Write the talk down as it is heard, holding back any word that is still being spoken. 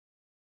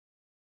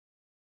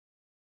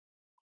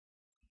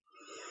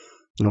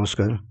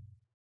নমস্কার।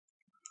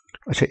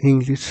 আচ্ছা,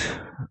 ইংলিশ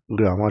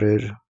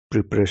গ্রামারের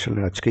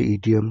প্রিপারেশনে আজকে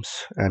ইডিয়মস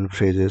অ্যান্ড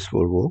ফ্রেজেস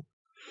পড়ব।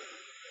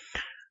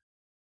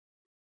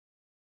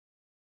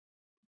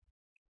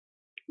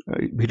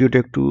 ভিডিওটা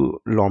একটু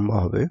লম্বা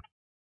হবে,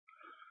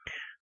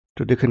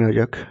 তো দেখে নেওয়া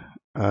যাক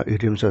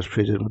ইডিয়মস আর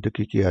ফ্রেজের মধ্যে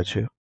কি কি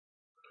আছে।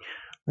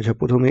 আচ্ছা,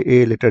 প্রথমে এ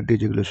লেটার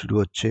দিয়ে যেগুলো শুরু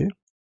হচ্ছে,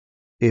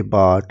 a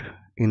bird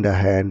in the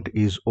hand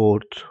is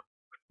worth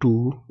two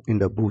in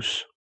the Bush.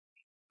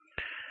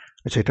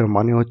 আচ্ছা, এটার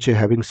মানে হচ্ছে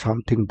having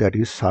something that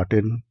is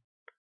certain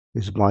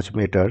is much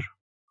better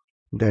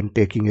than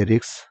taking a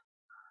risk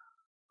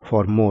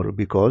for more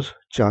because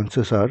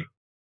chances are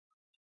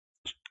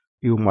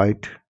you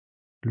might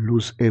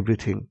lose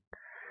everything.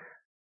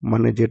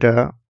 মানে যে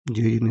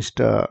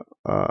জিনিসটা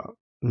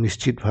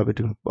নিশ্চিতভাবে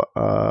তুমি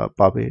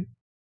পাবে,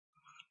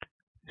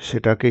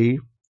 সেটাকেই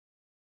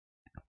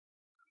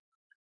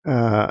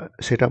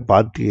সেটা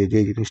বাদ দিয়ে যে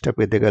জিনিসটা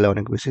পেতে গেলে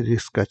অনেক বেশি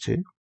রিস্ক আছে,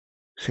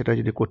 সেটা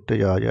যদি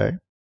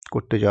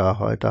করতে যাওয়া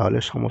হয় তাহলে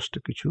সমস্ত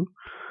কিছু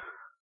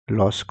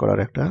লস করার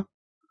একটা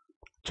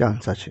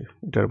চান্স আছে।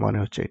 এটার মানে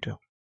হচ্ছে এটা।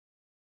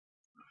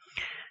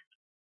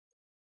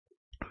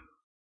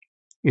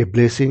 এ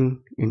blessing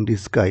in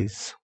disguise,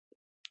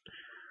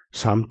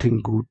 something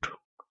good,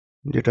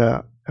 যেটা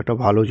একটা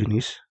ভালো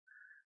জিনিস,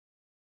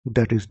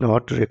 that is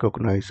not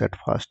recognise at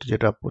first,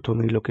 যেটা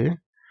প্রথমেই লোকে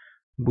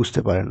বুঝতে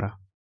পারে না।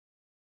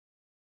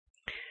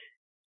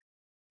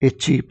 A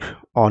chip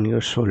on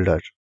your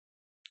shoulder,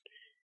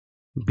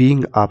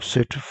 being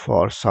upset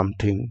for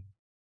something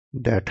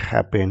that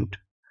happened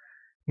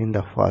in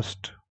the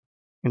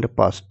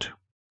past.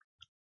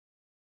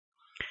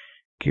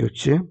 কি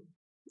হচ্ছে?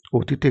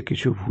 অতীতে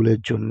কিছু ভুলের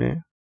জন্যে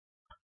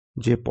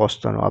যে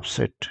পস্তানো,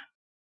 আপসেট,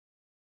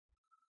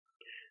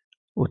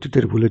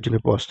 অতীতের ভুলের জন্য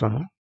পস্তানো,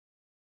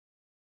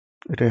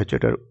 এটাই হচ্ছে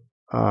এটার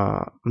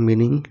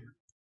মিনিং।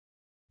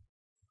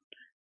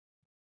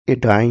 এ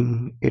ডাইম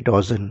এ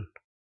ডজন,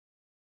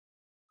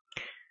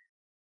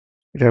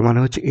 এটার মানে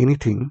হচ্ছে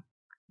anything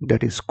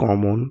that is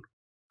common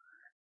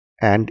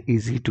and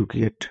easy to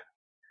get,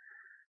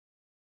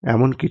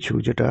 এমন কিছু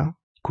যেটা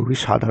খুবই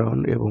সাধারণ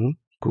এবং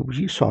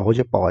খুবই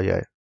সহজে পাওয়া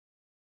যায়।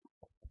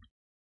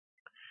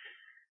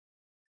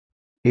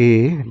 এ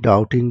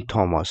doubting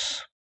Thomas,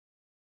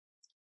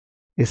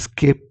 a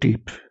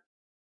skeptic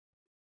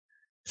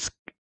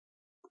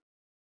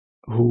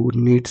who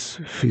needs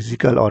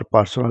physical or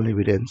personal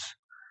evidence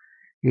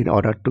in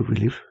order to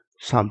believe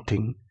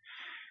something.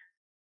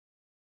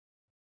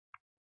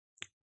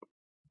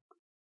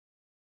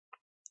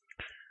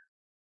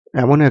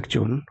 এমন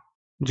একজন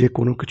যে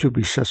কোনো কিছু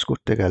বিশ্বাস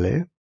করতে গেলে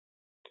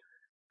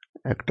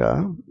একটা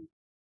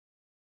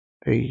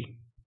এই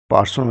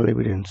পার্সোনাল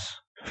এভিডেন্স,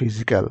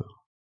 ফিজিক্যাল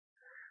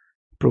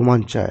প্রমাণ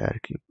চায় আর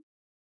কি।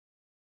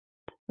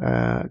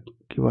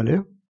 কি বলে,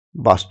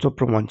 বাস্তব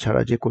প্রমাণ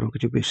ছাড়া যে কোনো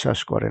কিছু বিশ্বাস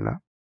করে না,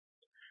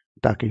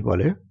 তাকেই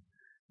বলে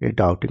এ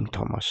ডাউটিং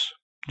থমাস,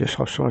 যে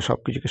সবসময় সব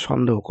কিছুকে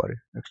সন্দেহ করে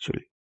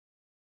actually.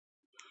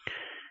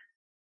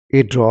 A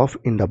drop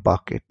in the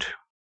bucket,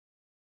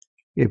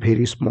 a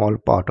very small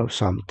part of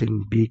something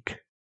big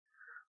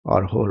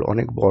or whole,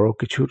 অনেক বড়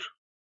কিছুর,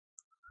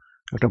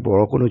 একটা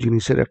বড় কোনো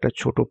জিনিসের একটা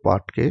ছোট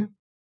পার্টকে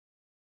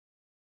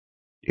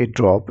এ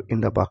ড্রপ ইন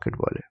দ্য বাকেট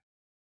বলে।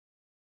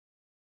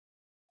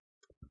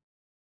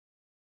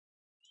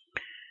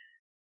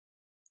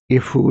 এ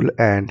full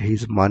and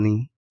his money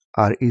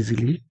R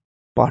easily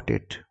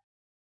parted,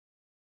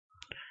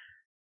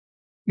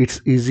 it's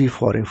easy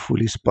for a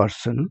foolish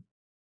person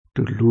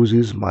to lose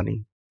his মানি,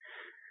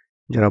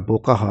 যারা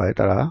বোকা হয়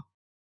তারা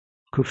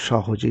খুব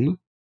সহজেই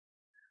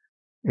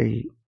এই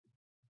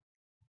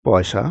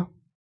পয়সা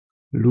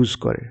লুজ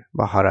করে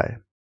বা হারায়।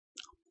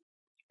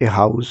 A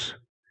house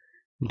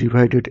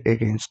divided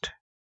against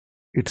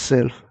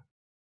itself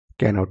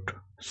cannot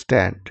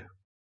stand,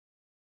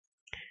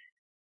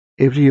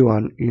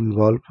 everyone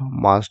involved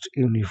must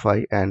unify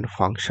and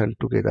function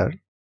together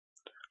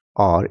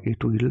or it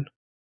will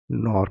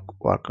not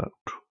work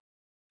out.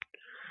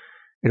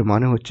 এর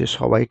মানে হচ্ছে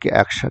সবাইকে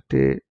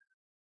একসাথে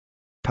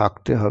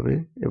থাকতে হবে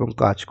এবং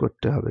কাজ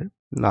করতে হবে,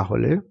 না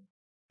হলে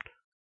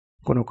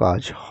কোনো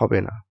কাজ হবে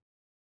না।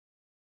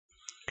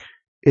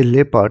 A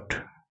leopard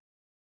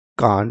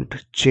can't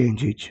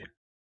change its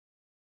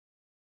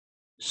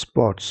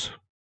spots.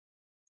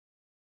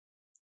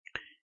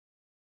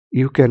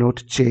 You cannot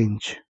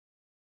change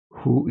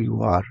who you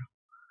are.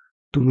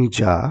 তুমি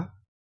যা,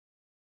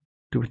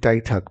 তুমি তাই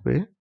থাকবে,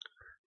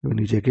 তুমি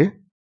নিজেকে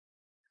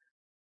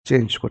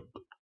চেঞ্জ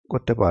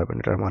করতে পারবে না।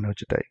 এটার মানে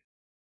হচ্ছে তাই,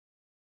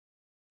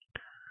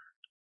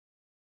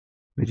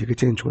 নিজেকে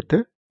চেঞ্জ করতে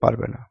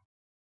পারবে না।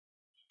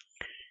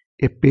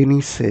 A penny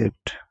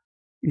saved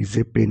is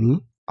a penny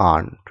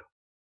earned.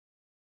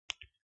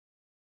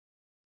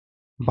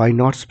 By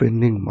not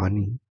spending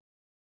money,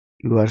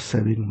 you are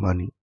saving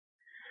money.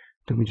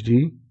 তুমি যদি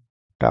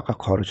টাকা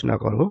খরচ না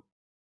করো,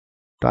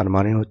 তার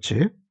মানে হচ্ছে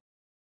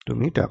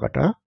তুমি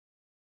টাকাটা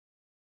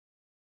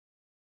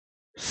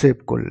সেভ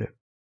করলে।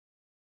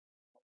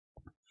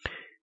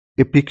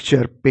 A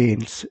picture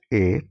paints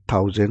a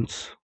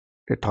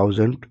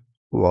thousand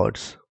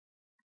words.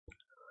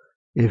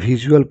 A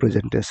visual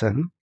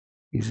presentation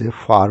is a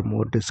far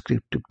more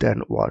descriptive than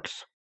words.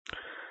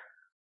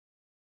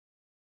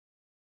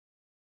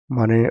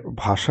 মানে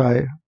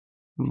ভাষায়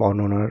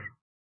বর্ণনার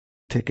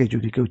থেকে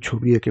যদি কেউ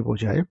ছবি এঁকে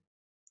বোঝায়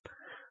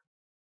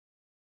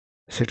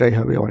সেটাই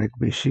হবে অনেক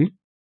বেশি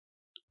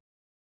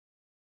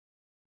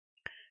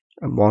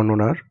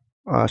বর্ণনার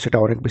সেটা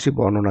অনেক বেশি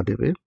বর্ণনা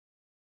দেবে।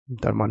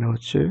 তার মানে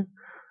হচ্ছে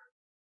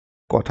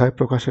কথায়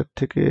প্রকাশের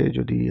থেকে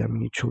যদি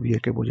আমি ছবি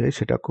এঁকে বোঝাই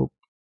সেটা খুব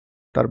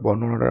তার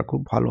বর্ণনাটা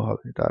খুব ভালো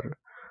হবে, তার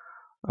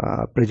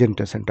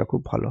প্রেজেন্টেশনটা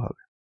খুব ভালো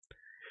হবে।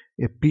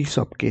 A piece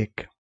of cake,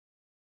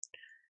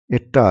 A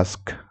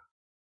task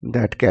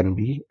that can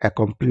be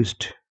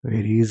accomplished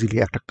very easily,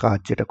 একটা কাজ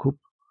যেটা খুব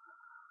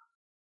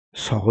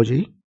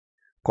সহজেই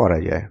করা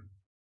যায়।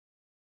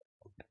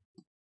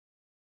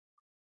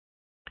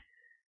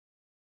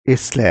 এ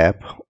slap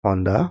on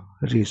the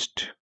wrist,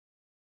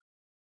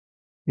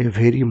 a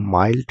very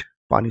mild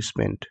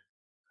punishment,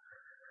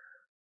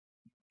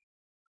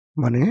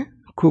 মানে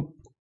খুব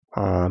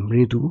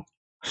মৃদু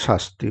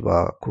শাস্তি বা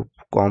খুব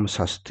কম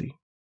শাস্তি।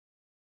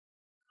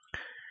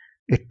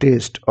 A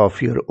taste of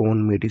your own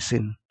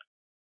medicine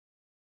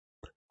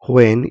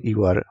when you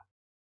are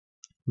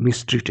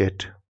mistreated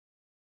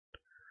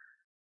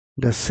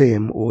the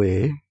same way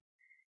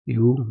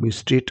you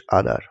mistreat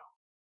other.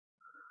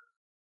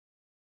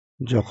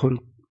 যখন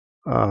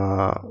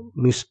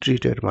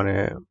mistreated মানে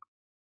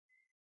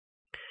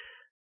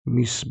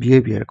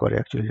মিসবিহেভিয়ার করে,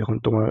 অ্যাকচুয়ালি যখন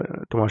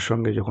তোমার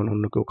সঙ্গে যখন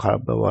অন্য কেউ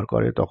খারাপ ব্যবহার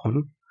করে তখন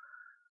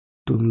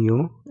তুমিও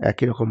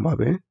একই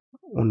রকমভাবে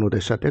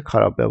অন্যদের সাথে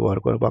খারাপ ব্যবহার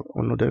করো বা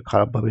অন্যদের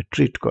খারাপভাবে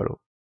ট্রিট করো।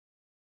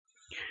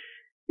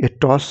 এ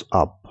toss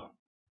up,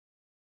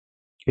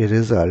 a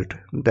result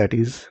that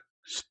is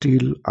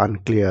still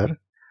unclear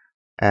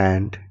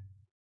and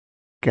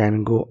can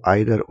go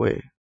either way.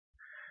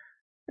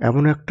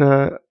 এমন একটা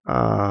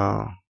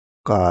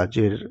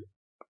কাজের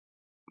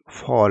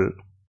ফল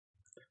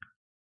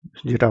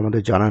যেটা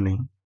আমাদের জানা নেই,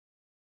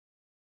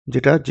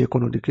 যেটা যে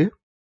কোনো দিকে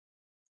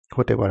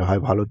হতে পারে,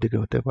 হয় ভালোর দিকে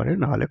হতে পারে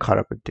না হলে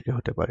খারাপের দিকে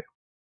হতে পারে।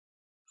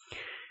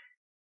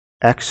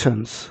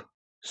 Actions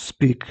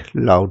speak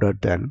louder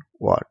than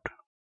word.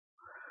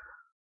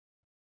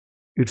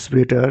 It's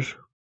better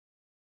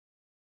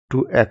to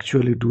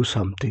actually do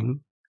something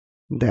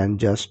than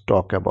just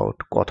talk about.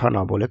 কথা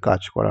না বলে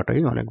কাজ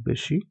করাটাই অনেক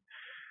বেশি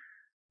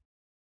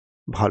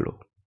ভালো।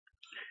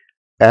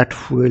 Add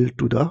fuel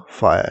to the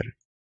fire.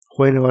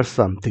 Whenever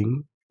something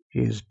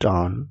is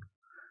done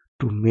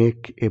to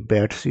make a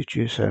bad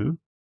situation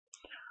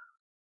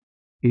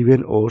even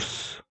worse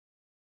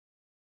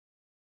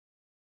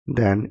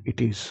than it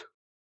is.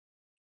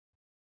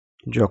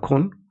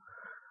 যখন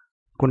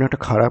কোনো একটা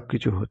খারাপ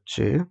কিছু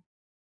হচ্ছে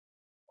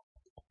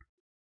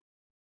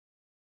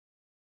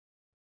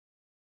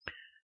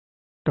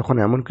তখন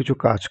এমন কিছু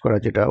কাজ করা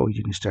যেটা ওই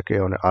জিনিসটাকে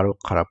আরো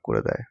খারাপ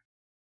করে দেয়,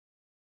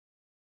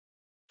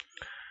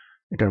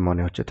 এটার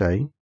মানে হচ্ছে তাই।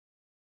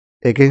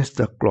 Against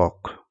the clock,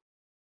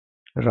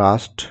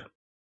 rushed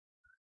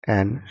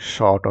and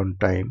short on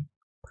time,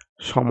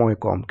 সময়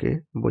কমকে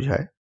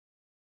বোঝায়,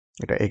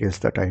 এটা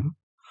against the time.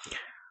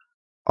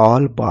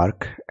 All bark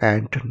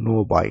and no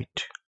byte,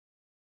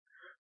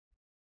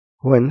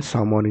 when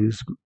someone is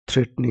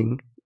threatening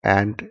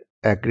and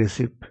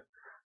aggressive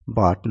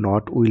but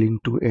not willing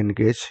to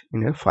engage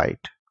in a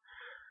fight.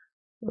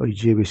 ওই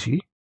যে বেশি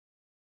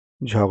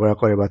ঝগড়া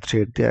করে বা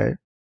থ্রেট দেয়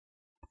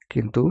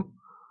কিন্তু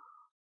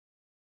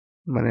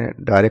মানে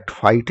ডাইরেক্ট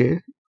ফাইটে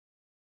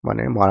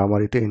মানে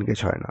মারামারিতে এনগেজ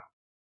হয় না,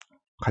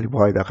 খালি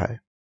ভয় দেখায়।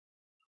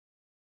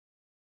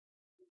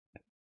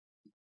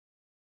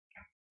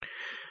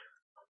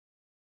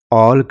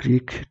 All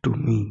Greek to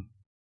me,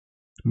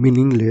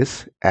 meaningless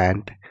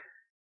and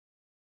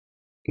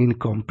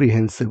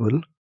incomprehensible,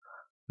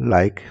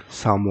 like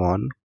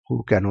someone who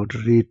cannot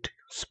read,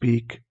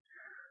 speak,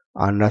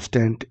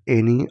 understand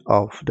any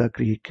of the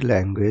Greek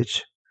language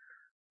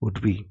would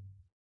be.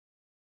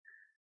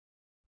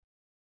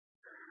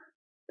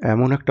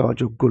 এমন একটা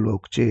অযোগ্য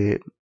লোক যে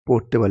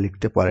পড়তে বা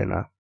লিখতে পারে না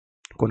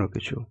কোনো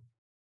কিছু।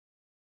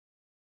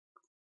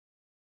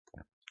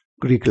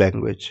 Greek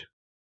language.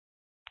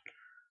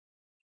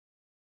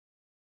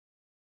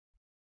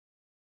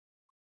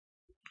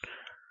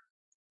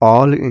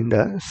 All in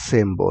the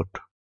same boat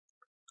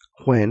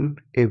when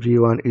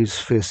everyone is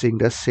facing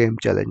the same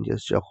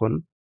challenges, যখন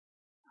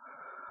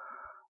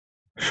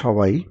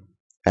সবাই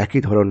একই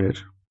ধরনের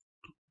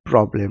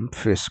প্রবলেম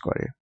ফেস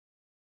করে।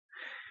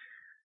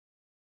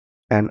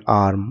 An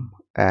arm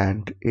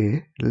and a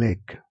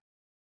leg,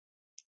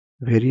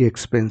 very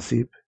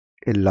expensive,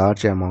 a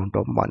large amount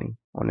of money,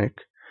 অনেক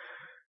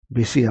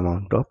বেশি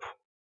amount of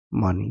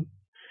money.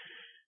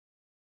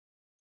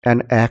 An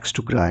axe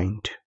to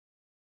grind,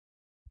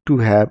 to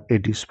have a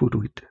dispute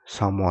with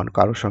someone,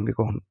 কারোর সঙ্গে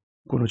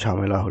কোনো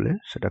ঝামেলা হলে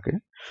সেটাকে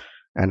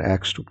an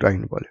axe to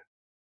grind বলে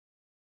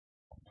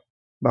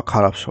বা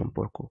খারাপ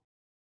সম্পর্ক।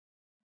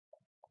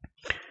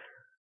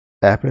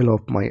 Apple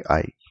of my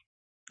eye,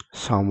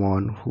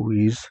 someone who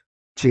is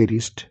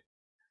cherished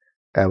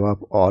above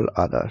all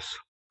others.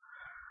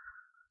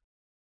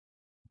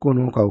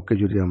 কোনো কাউকে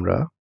যদি আমরা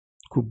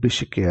খুব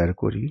বেশি কেয়ার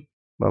করি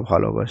বা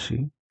ভালোবাসি,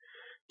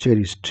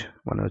 চেরিশড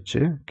মানে হচ্ছে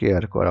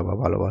কেয়ার করা বা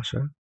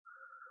ভালোবাসা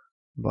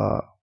বা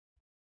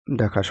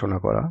দেখাশোনা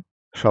করা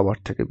সবার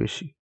থেকে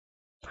বেশি।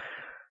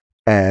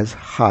 as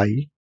high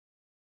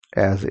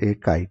as a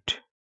kite,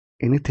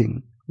 anything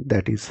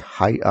that is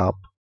high up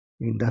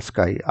in the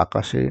sky,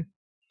 আকাশে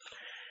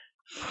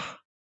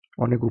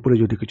অনেক উপরে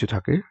যদি কিছু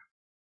থাকে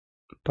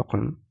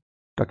তখন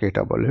তাকে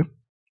এটা বলে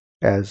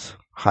as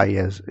high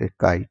as a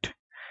kite,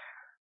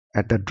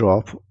 at the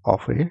drop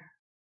of a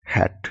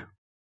hat,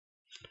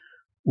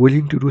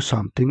 willing to do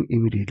something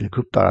immediately,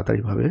 খুব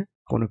তাড়াতাড়ি ভাবে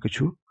কোনো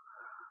কিছু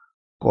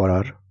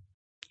করার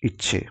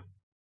ইচ্ছে।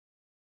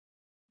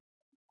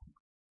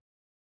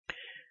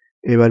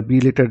 এবার বি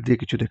লেটার দিয়ে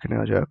কিছু দেখে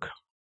নেওয়া যাক।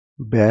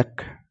 ব্যাক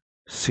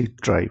সিট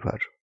ড্রাইভার,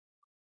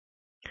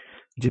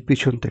 যে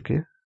পিছন থেকে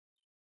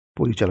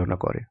পরিচালনা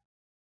করে।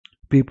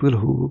 People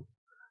who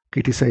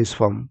criticise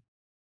from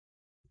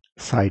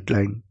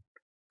sideline,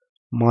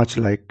 much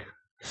like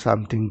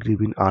something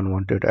giving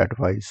unwanted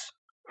advice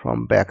from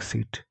back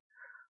seat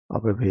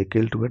of A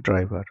vehicle two A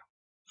driver,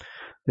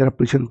 যারা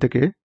পিছন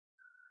থেকে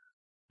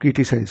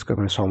ক্রিটিসাইজ করে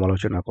মানে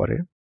সমালোচনা করে,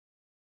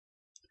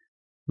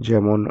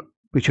 যেমন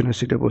পিছনের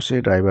সিটে বসে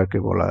ড্রাইভারকে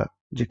বলা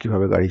যে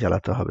কিভাবে গাড়ি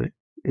চালাতে হবে,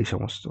 এই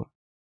সমস্ত।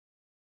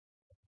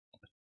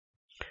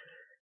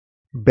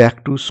 Back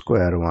to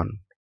square one,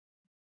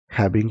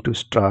 having to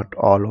start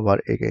all over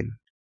again,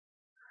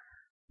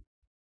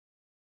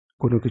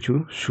 কোনো কিছু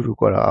শুরু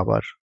করা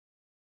আবার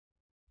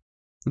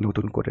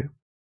নতুন করে।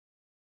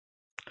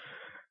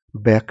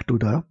 Back to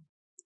the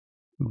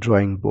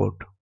drawing board,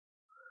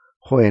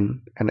 when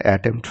an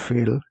attempt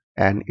fail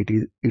and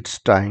it's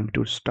time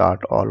to start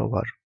all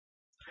over,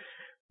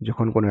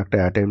 যখন কোনো একটা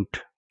অ্যাটেম্পট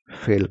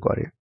ফেল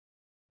করে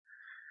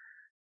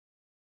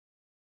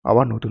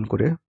আবার নতুন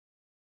করে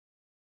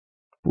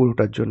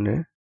পুরোটার জন্যে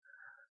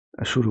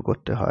শুরু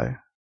করতে হয়।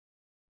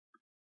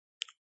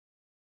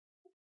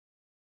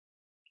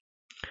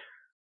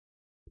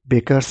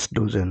 বেকারস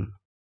ডোজেন,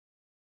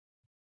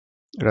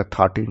 এটা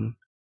 13,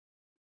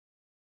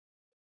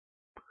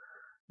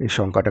 এই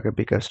সংখ্যাটাকে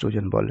বেকারস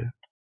ডোজেন বলে।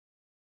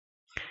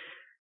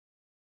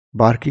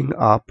 Barking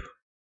up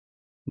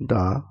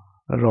the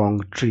wrong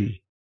tree,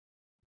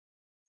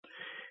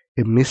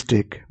 a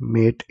mistake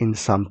made in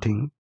something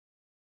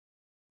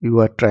you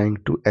are trying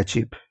to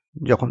achieve,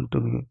 যখন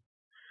তুমি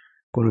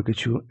কোনো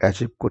কিছু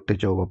অ্যাচিভ করতে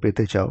চাও বা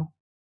পেতে চাও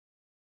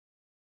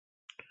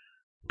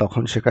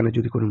তখন সেখানে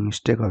যদি কোনো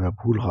মিস্টেক হয় বা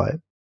ভুল হয়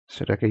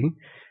সেটাকেই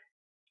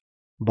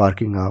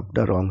barking up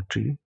the wrong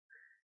tree.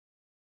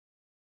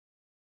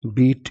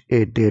 beat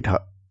a dead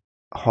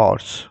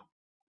horse,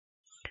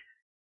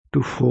 to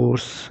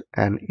force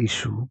an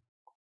issue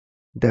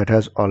that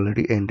has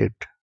already ended,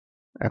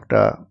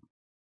 একটা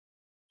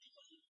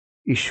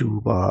ইস্যু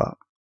বা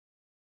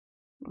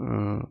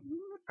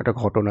একটা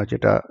ঘটনা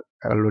যেটা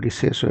অলরেডি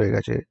শেষ হয়ে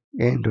গেছে,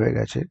 এন্ড হয়ে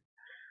গেছে,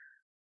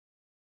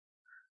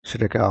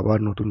 সেটাকে আবার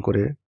নতুন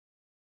করে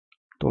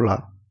তোলা।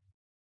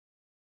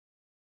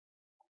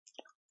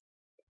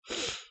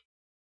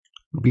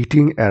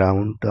 beating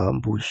around the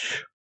bush,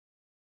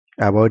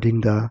 avoiding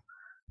the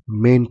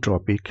main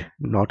topic,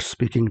 not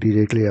speaking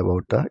directly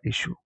about the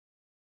issue,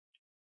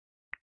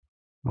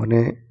 মানে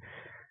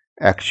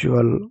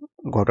অ্যাকচুয়াল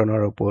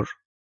ঘটনার উপর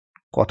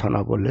কথা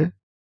না বলে,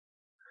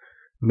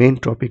 মেইন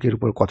টপিকের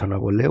উপর কথা না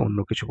বলে অন্য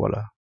কিছু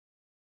বলা।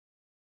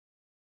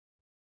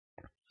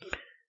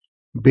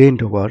 Bend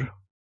over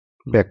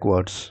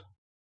backwards,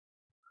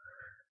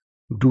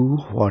 do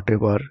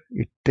whatever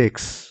it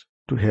takes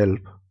to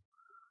help,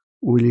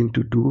 willing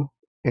to do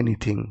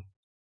anything,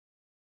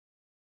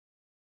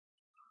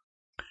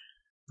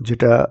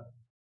 যেটা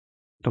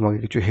তোমাকে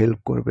কিছু হেল্প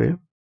করবে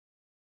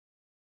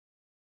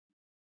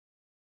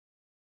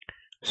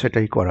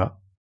সেটাই করা।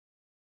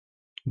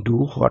 do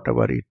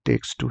whatever it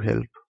takes to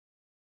help,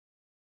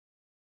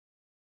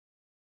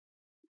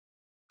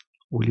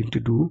 willing to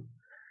do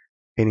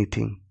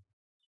anything,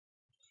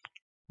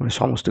 মানে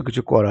সমস্ত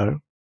কিছু করার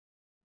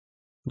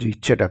যে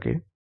ইচ্ছেটাকে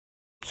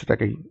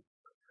সেটাকেই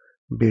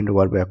বেন্ড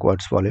ওভার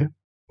ব্যাকওয়ার্ডস বলে।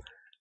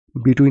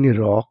 between a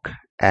rock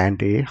and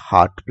a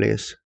hard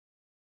place,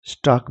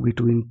 stuck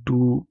between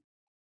two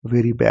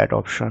very bad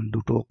option,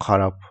 দুটো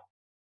খারাপ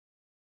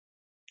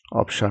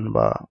অপশন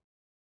বা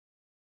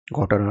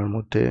ঘটনার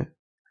মধ্যে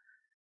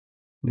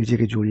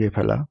নিজেকে জড়িয়ে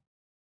ফেলা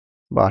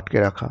বা আটকে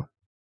রাখা।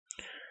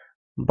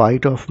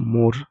 bite off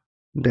more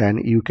than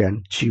you can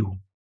chew,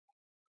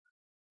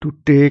 to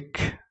take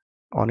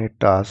on a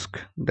task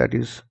that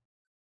is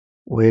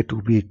way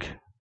too big,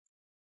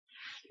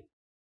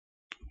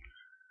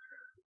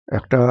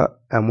 একটা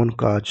এমন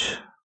কাজ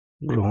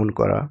গ্রহণ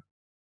করা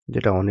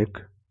যেটা অনেক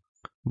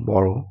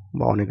বড়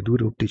বা অনেক দূর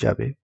অব্দি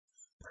যাবে।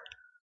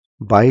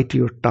 bite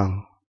your tongue,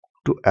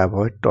 to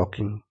avoid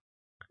talking,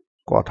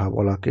 কথা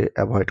বলাকে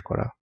অ্যাভয়েড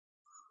করা।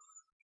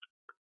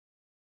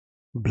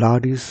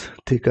 blood is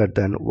thicker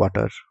than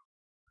water,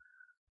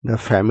 the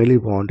family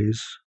bond is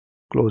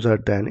closer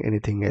than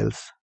anything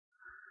else,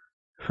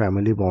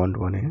 family bond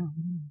মানে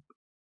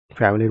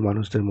ফ্যামিলির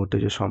মানুষদের মধ্যে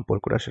যে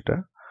সম্পর্কটা সেটা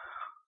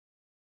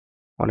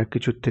অনেক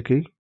কিছুর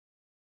থেকেই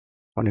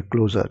অনেক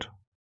ক্লোজার,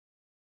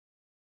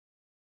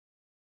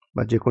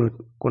 বা যে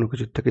কোনো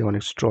কিছুর থেকে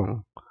অনেক strong.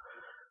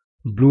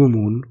 Blue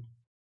moon,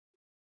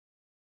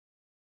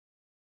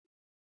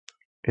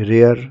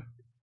 rare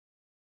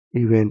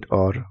event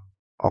or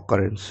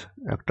occurrence,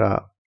 একটা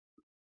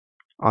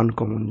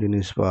আনকমন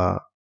জিনিস বা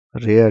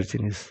রেয়ার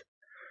জিনিস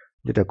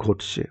যেটা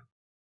ঘটছে।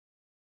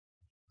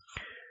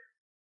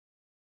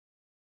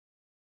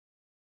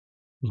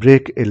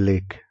 Break A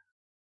leg,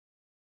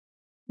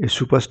 a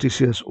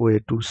superstitious way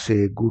to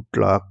say good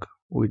luck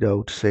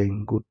without saying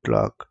good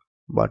luck,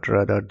 but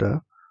rather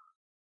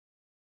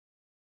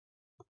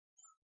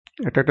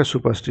এটা একটা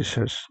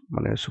সুপারস্টিশিয়াস,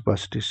 মানে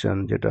সুপারস্টিশন,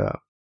 যেটা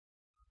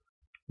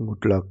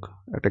গুড লাক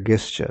একটা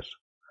গেস্টার,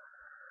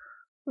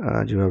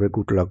 যেভাবে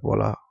গুড লাক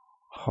বলা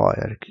হয়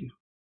আর কি।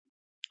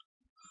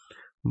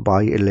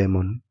 By A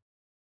lemon,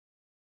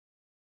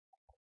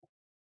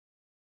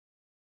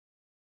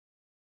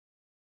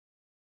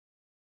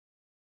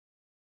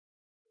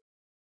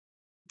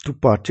 to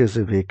purchase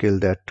a vehicle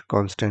that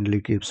constantly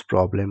gives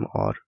problem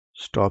or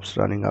stops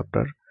running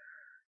after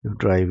you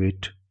drive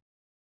it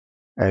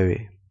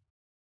away,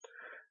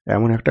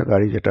 এমন একটা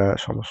গাড়ি যেটা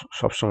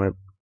সবসময়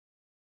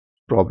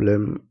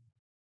প্রবলেম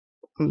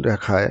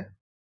দেখায়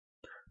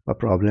বা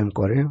প্রবলেম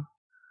করে,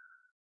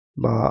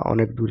 বা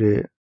অনেক দূরে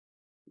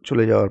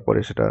চলে যাওয়ার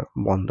পরে সেটা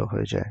বন্ধ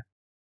হয়ে যায়।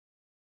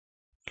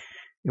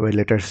 এবার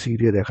লেটার সি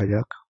দিয়ে দেখা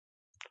যাক।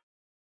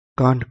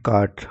 Kant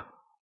cut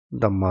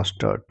the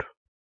mustard,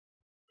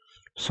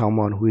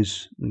 someone who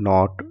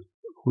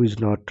is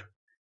not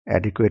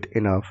adequate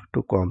enough to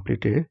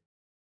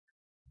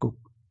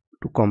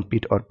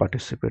compete or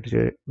participate,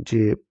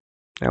 যে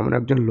এমন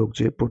একজন লোক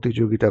যে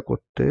প্রতিযোগিতা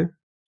করতে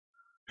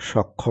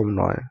সক্ষম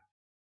নয়।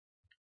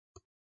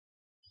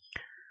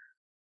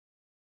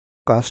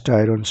 Cast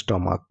iron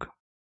stomach,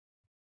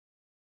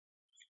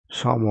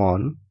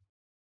 someone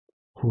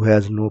who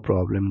has no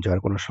problem, যার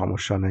কোনো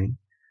সমস্যা নেই।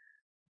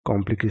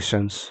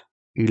 Complications,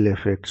 ill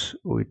effects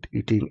with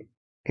eating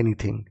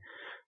anything,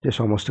 যে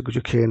সমস্ত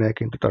কিছু খেয়ে নেয়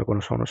কিন্তু তার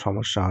কোনো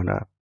সমস্যা হয় না,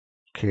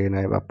 খেয়ে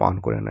নেয় বা পান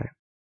করে নেয়।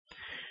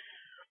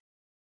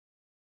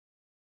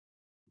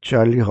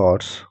 Charlie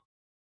horse,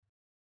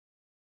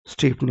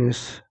 stiffness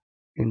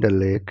in the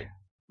leg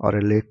or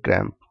a leg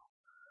cramp,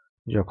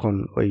 যখন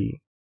ওই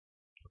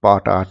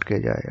পাটা আটকে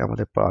যায়,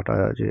 আমাদের পাটা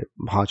যে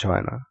ভাঁজ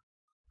হয় না,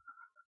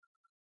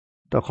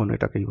 তখন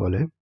এটাকেই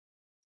বলে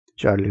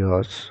Charlie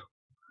horse.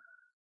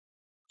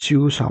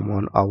 chew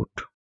someone out,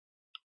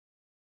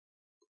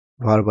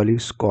 verbally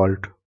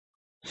scold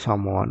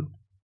someone,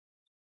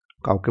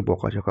 কাউকে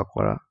বকাঝকা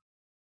করা।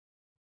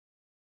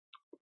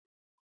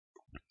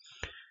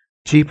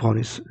 chip on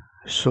his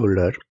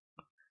shoulder,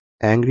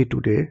 angry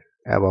today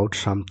about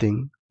something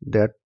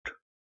that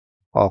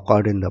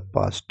occurred in the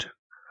past,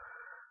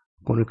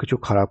 কোনো কিছু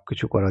খারাপ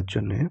কিছু করার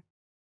জন্যে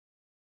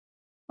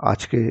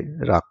আজকে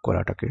রাগ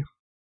করাটাকে,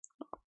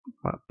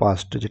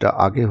 পাস্ট যেটা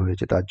আগে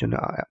হয়েছে তার জন্য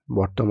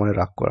বর্তমানে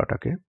রাগ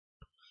করাটাকে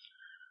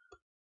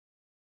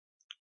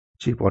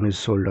চিপ অন হিজ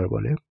শোল্ডার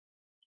বলে।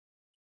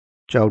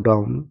 চাও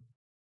ডাউন,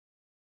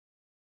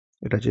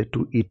 এটা যে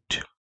two it,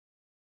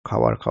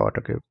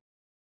 খাওয়াটাকে।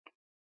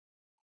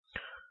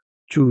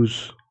 Choose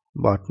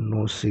but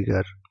no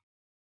cigar,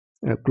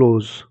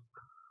 close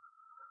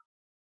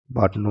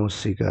but no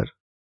cigar,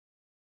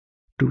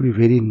 two be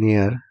very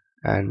near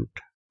and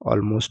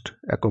almost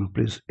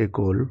accomplish A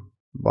goal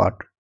but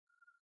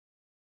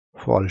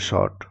fall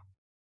short,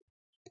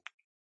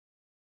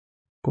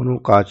 কোনো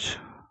কাজ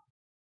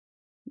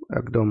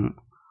একদম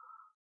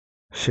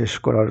শেষ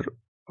করার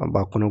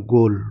বা কোনো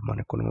গোল,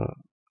 মানে কোনো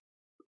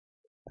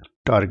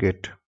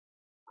টার্গেট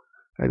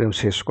একদম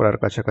শেষ করার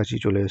কাছাকাছি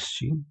চলে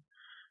এসেছি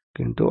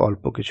কিন্তু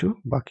অল্প কিছু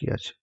বাকি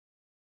আছে।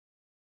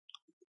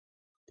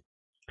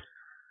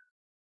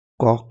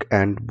 Cock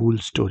and bull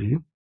story,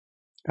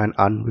 an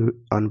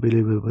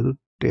unbelievable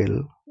টেল,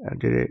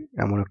 যে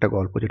এমন একটা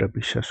গল্প যেটা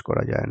বিশ্বাস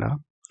করা যায় না।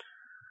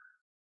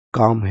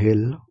 কাম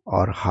hill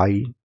or high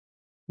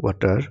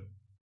water,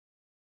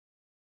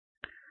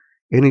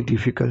 any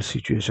difficult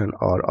situation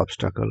or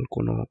obstacle,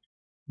 কোনো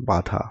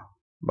বাধা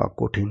বা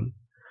কঠিন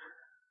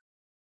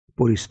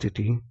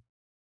পরিস্থিতি।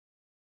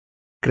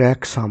 Crack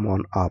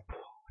someone up,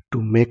 to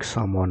make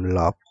someone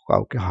লাভ,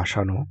 কাউকে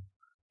হাসানো।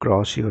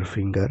 Cross your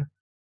finger,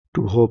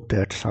 two hope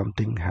that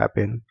something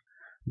happen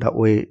the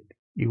way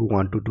you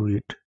want to do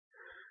it,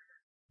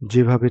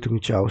 যেভাবে তুমি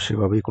চাও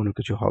সেভাবেই কোনো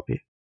কিছু হবে,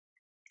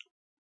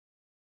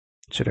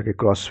 সেটাকে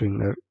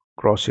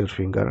cross your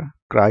finger.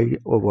 Cry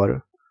over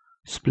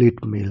split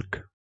milk,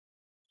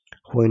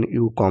 when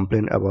you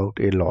complain about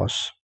a loss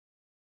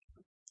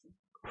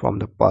from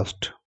the past,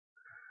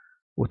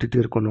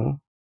 অতীতের কোনো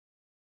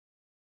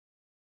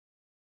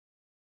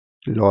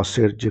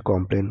লসের যে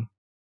কমপ্লেন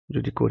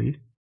যদি করি।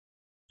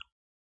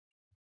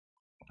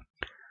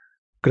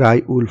 Cry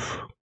Wolf,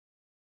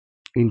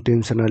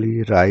 intentionally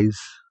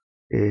raise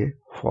a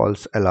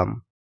false alarm,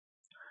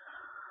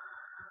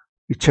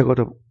 ইচ্ছাগত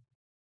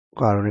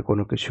কারণে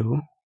কোনো কিছু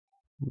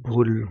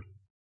ভুল,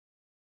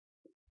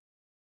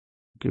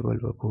 কি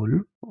বলবো, ভুল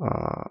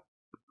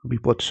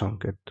বিপদ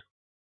সংকেত।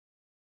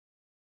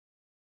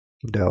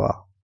 দেওয়া।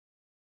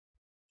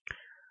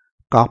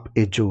 Cup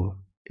A Joe,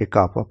 a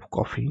cup of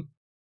coffee.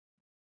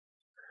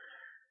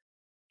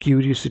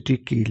 Curiosity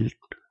killed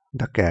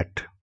the cat.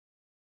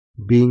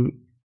 Being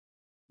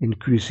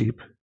inquisitive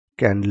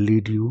can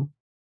lead you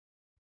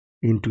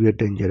into a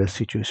dangerous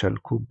situation.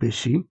 খুব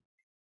বেশি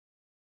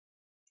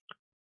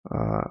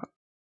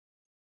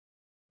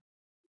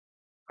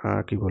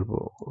কি বলবো,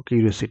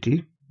 কিউরিওসিটি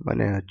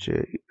মানে হচ্ছে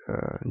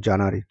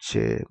জানার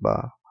ইচ্ছে বা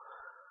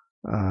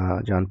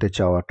জানতে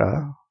চাওয়াটা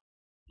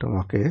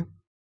তোমাকে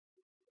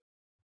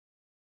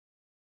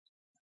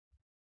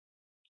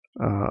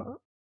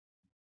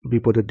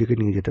বিপদের দিকে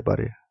নিয়ে যেতে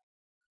পারে।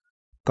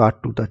 কাট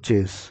to the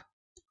chess,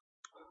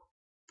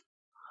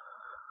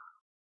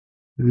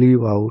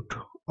 leave out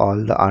all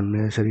the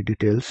unnecessary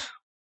details.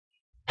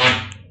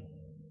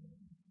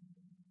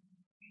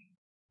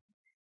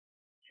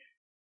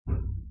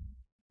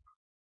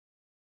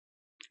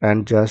 And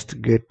just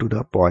get to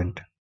the point.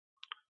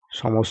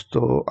 সমস্ত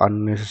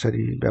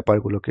আননেসেসারি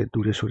ব্যাপারগুলোকে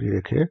দূরে সরিয়ে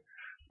রেখে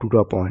টু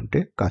দ্য পয়েন্টে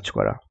কাজ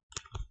করা।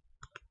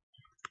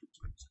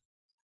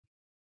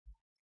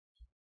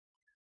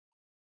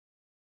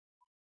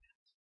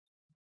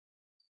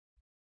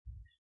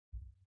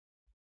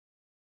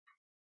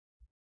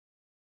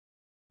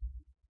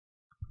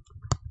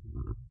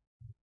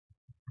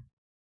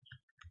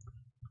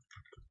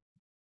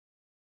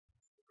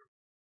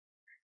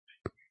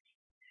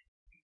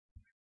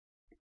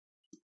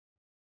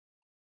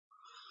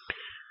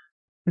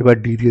 এবার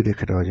ডি দিয়ে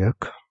দেখে নেওয়া যাক।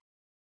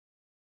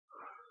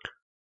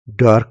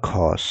 Dark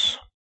horse,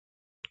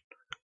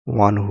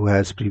 one who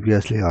has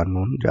previously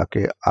unknown,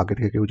 যাকে আগে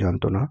থেকে কেউ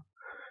জানতো না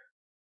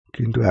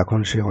কিন্তু এখন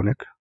সে অনেক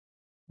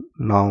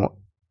নাও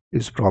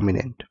ইজ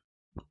প্রমিনেন্ট,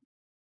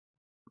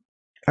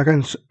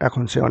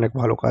 এখন সে অনেক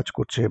ভালো কাজ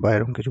করছে বা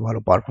এরকম কিছু ভালো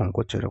পারফর্ম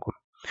করছে এরকম।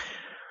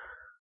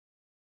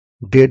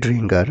 ডেড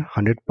রিঙ্গার,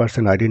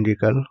 100%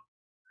 আইডেন্টিক্যাল,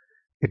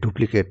 এ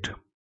ডুপ্লিকেট,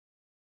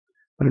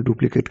 মানে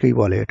ডুপ্লিকেটকেই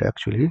বলে এটা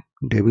actually.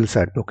 Devil's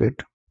advocate,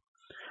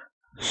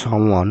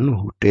 someone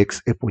who takes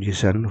a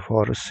position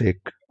for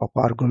sake of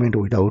argument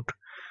without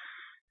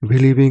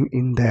believing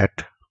in that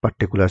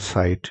particular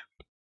side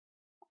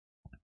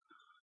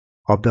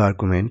of the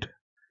argument.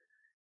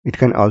 It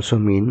can also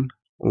mean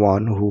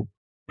one who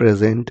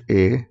present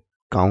a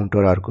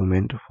counter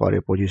argument for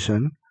a position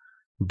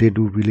they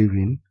do believe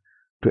in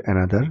to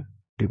another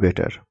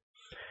debater.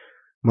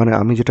 মানে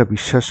আমি যেটা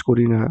বিশ্বাস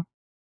করি না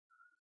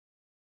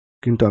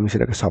কিন্তু আমি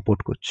সেটাকে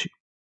support করছি,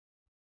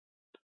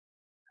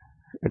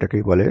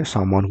 এটাকেই বলে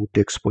someone who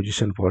takes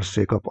position for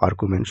sake of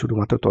argument,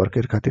 শুধুমাত্র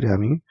তর্কের খাতিরে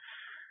আমি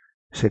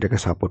সেটাকে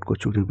সাপোর্ট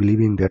করছি, with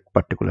believing that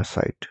particular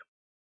side.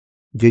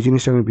 যে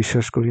জিনিসটা আমি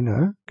বিশ্বাস করি না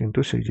কিন্তু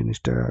সেই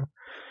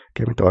জিনিসটাকে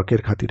আমি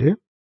তর্কের খাতিরে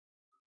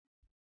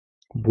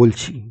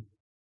বলছি,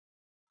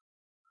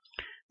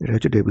 এটা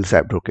হচ্ছে Devil's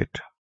advocate.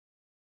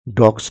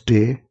 Dogs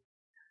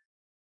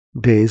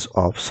days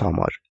of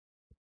summer,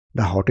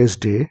 the hottest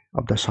day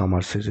of the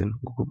summer season,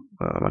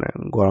 মানে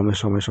গরমের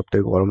সময়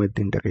সবথেকে গরমের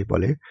দিনটাকেই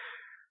বলে।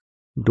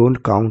 Don't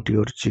count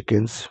your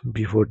chickens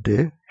before they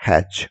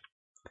hatch,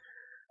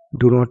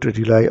 do not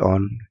rely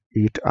on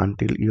it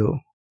until you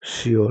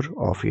sure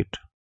of it,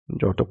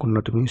 যতক্ষণ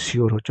না তুমি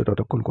শিওর হচ্ছ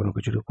ততক্ষণ কোনো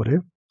কিছুর উপরে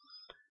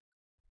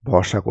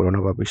ভরসা করো না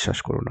বা বিশ্বাস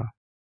করো না।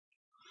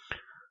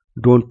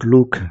 Don't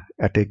look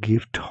at a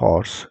gift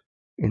horse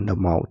in the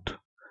mouth,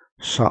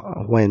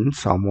 when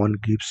someone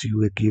gives you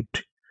a gift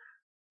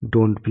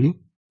don't be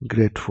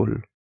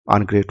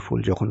ungrateful,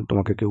 যখন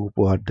তোমাকে কেউ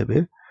উপহার দেবে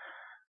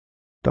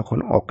তখন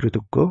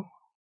অকৃতজ্ঞ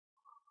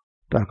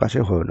তার কাছে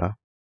হয় না।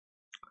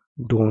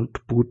 Don't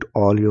put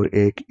all your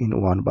egg in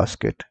one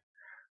basket,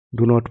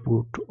 do not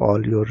put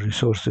all your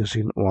resources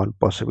in one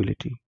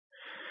possibility.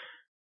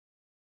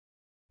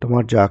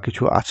 তোমার যা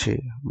কিছু আছে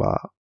বা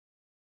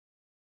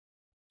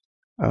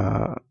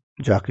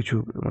যা কিছু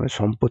মানে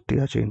সম্পত্তি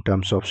আছে, ইন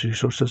টার্মস অফ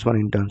রিসোর্সেস মানে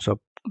ইন টার্মস অফ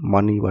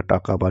মানি বা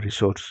টাকা বা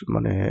রিসোর্স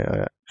মানে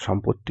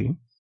সম্পত্তি,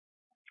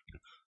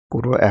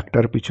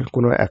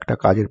 কোনো একটা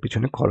কাজের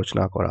পিছনে খরচ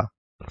না করা।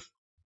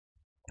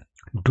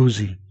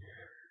 ডুজি,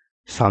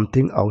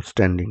 সামথিং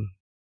আউটস্ট্যান্ডিং,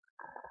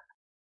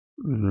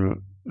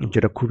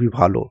 যেটা খুবই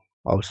ভালো,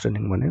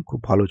 আউটস্ট্যান্ডিং মানে খুব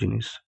ভালো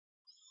জিনিস।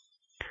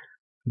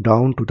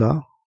 Down to the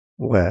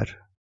wire,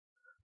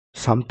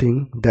 something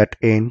that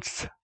ends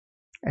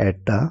at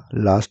the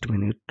last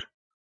minute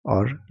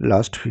or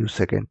last few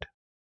second,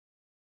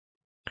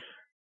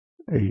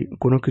 এই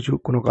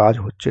কোনো কাজ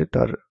হচ্ছে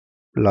তার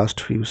লাস্ট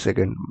ফিউ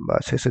সেকেন্ড বা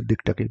শেষের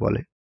দিকটাকেই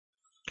বলে।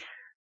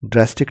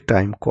 Drastic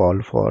time call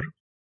for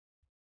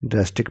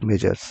drastic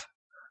measures,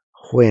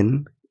 when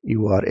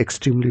you are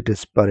extremely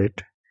desperate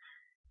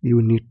you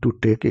need to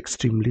take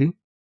extremely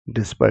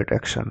desperate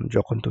action,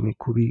 যখন তুমি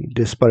খুবই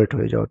ডেসপারেট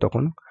হয়ে যাও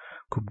তখন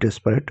খুব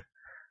ডেসপারেট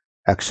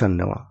অ্যাকশন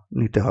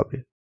নিতে হবে।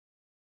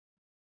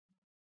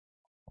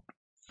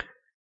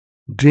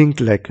 Drink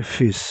like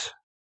fish,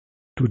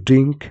 to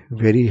drink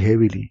very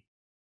heavily,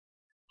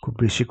 খুব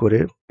বেশি করে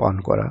পান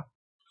করা।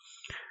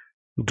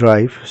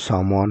 Drive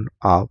someone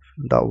up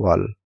the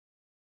wall,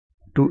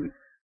 two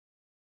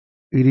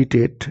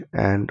irritate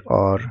and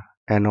or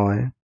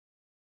annoy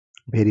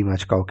very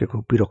much কাউকে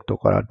খুব বিরক্ত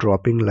করা,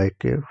 dropping like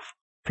a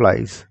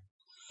flies,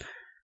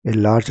 a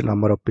large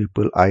number of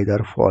people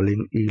either falling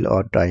ill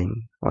or dyeing,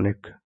 অনেক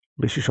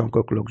বেশি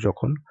সংখ্যক লোক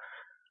যখন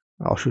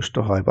অসুস্থ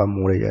হয় বা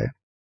মরে যায়।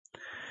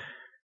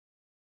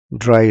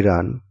 ড্রাই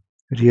রান,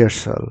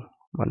 রিহার্সাল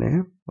মানে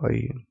ওই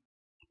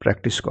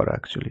প্র্যাকটিস করা,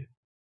 অ্যাকচুয়ালি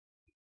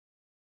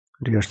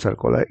রিহার্সাল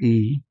করা।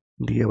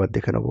 দিয়ে আবার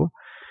দেখে নেব।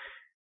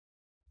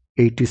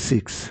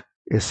 86,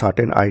 a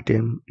certain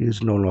item is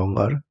no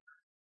longer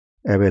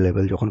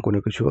available, যখন কোনো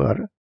কিছু আর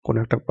কোনো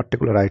একটা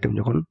পার্টিকুলার আইটেম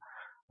যখন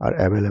আর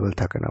অ্যাভেলেবেল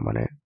থাকে না,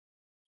 মানে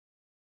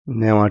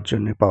নেওয়ার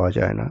জন্য পাওয়া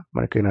যায় না,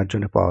 মানে কেনার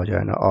জন্য পাওয়া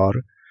যায় না। আর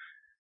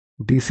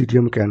this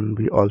idiom can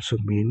be also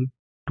mean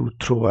to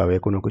throw away,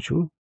 কোনো কিছু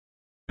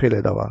ফেলে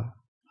দেওয়া।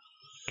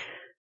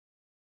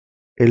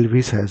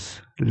 Elvis has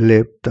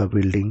left the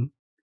building,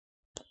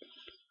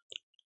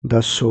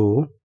 the show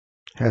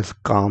has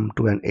come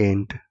to an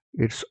end,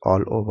 it's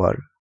all over,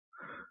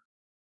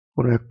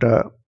 কোনো একটা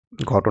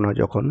ঘটনা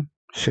যখন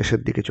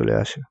শেষের দিকে চলে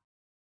আসে।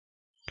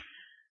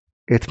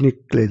 Ethnic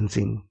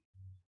cleansing,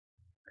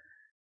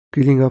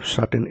 killing of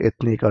certain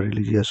ethnic or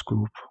religious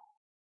group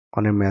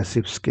on a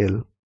massive scale,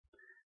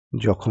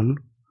 যখন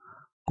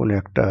কোনো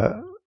একটা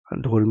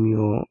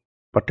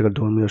পার্টিকুলার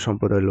ধর্মীয়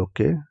সম্প্রদায়ের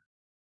লোককে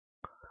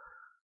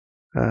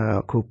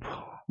খুব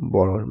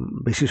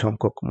বেশি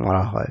সংখ্যক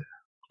মারা হয়,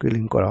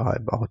 কিলিং করা হয়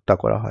বা হত্যা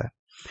করা হয়।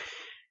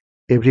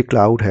 Every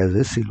cloud has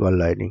a silver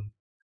lining,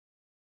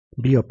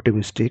 B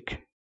optimistic,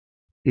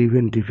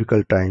 even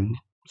difficult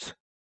Times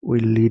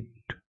will lead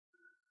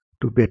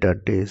to better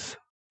days,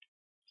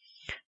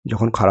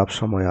 যখন খারাপ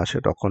সময় আসে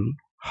তখন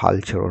হাল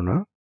ছেড়ো না,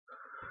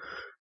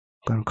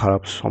 কারণ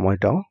খারাপ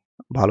সময়টাও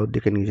ভালোর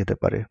দিকে নিয়ে যেতে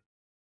পারে,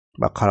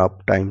 বা খারাপ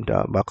টাইমটা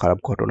বা খারাপ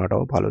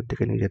ঘটনাটাও ভালোর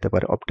দিকে নিয়ে যেতে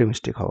পারে।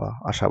 অপটিমিস্টিক হওয়া,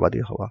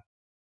 আশাবাদী হওয়া।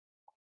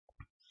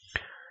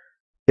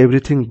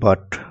 Everything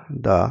but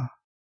the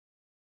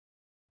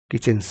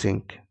kitchen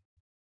sync,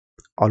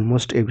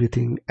 almost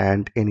everything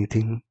and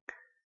anything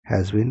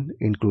has been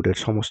included,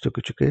 সমস্ত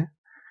কিছুকে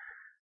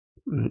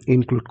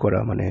ইনক্লুড করা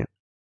মানে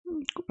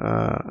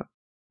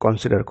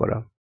কনসিডার করা।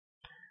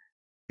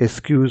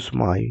 Excuse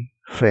my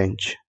French,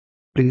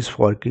 please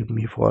forgive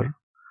me for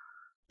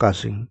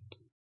কাসিং,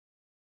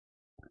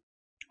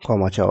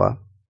 ক্ষমা চাওয়া।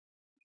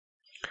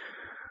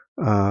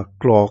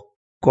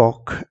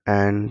 Cock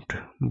and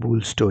bull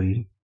story,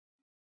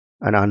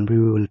 an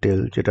unbelievable টেল,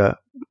 যেটা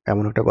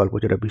এমন একটা গল্প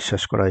যেটা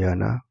বিশ্বাস করা যায়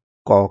না।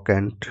 কক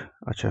অ্যান্ড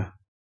আচ্ছা।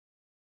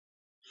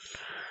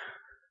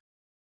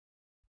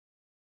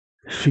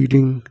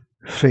 ফিডিং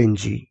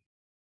ফ্রেঞ্জি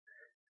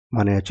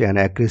মানে হচ্ছে an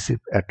aggressive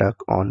attack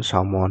on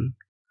someone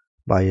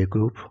by A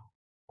group,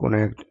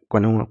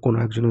 কোনো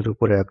একজনের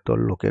উপরে একদল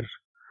লোকের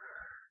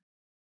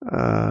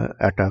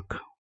অ্যাটাক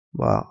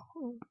বা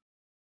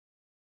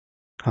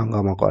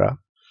হাঙ্গামা করা।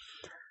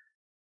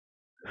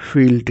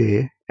 Field day,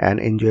 an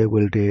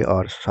enjoyable day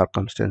or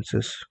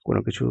circumstances,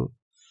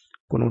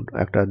 কোনো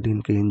একটা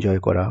দিনকে এনজয়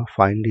করা।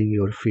 Finding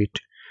your fit,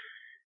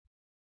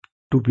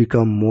 to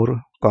become more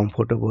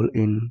comfortable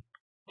in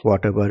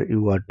what ever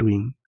you are doing,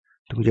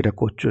 তুমি যেটা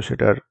করছো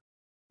সেটার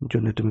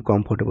জন্য তুমি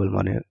কমফোর্টেবল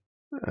মানে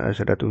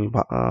সেটা তুমি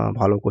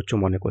ভালো করছো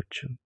মনে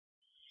করছো।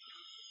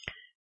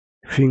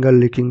 Finger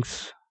লিকিংস,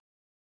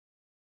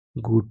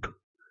 good,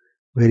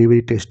 very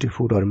very tasty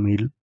food or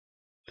mill.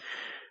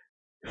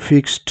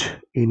 Fixed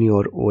in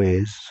your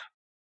wedge,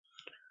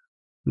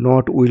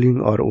 not willing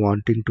or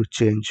wanting to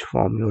change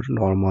from your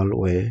normal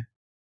way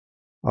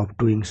of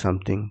doing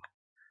something,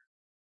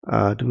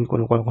 তুমি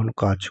কোনো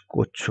কাজ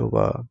করছো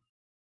বা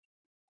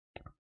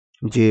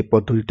যে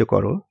পদ্ধতিতে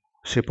করো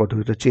সে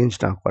পদ্ধতিতে চেঞ্জ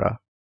না করা।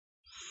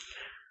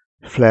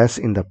 Flash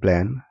in the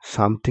plan,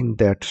 something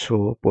that show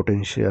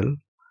potential,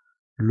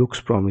 looks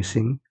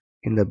promising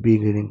in the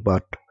beginning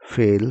but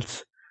fails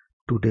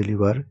to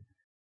deliver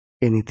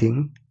anything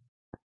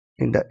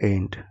in the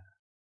end,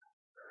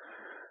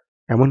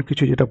 এমন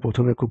কিছু যেটা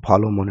প্রথমে খুব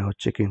ভালো মনে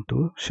হচ্ছে কিন্তু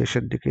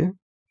শেষের দিকে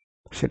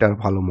সেটা আর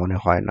ভালো মনে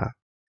হয় না।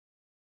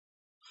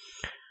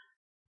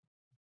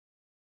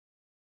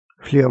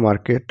 Flea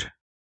market,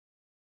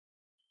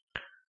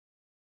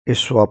 a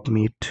swap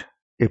meet,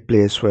 a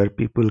place where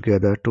people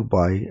gather to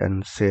buy and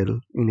sell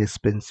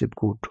inexpensive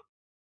good,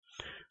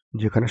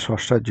 যেখানে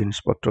সস্তার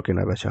জিনিসপত্র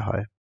কেনা বেচা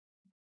হয়।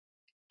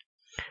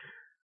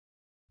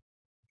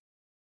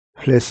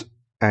 Flesh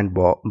and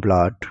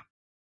blood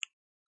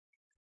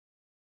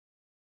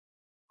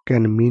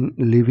can mean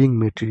living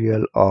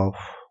material of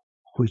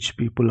which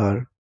people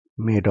are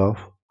made of,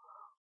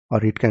 or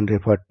it can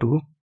refer to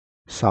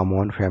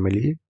someone,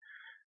 family,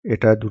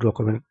 এটা দু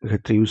রকমের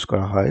ক্ষেত্রে ইউজ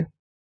করা হয়।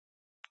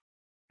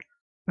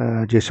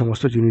 যে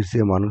সমস্ত জিনিস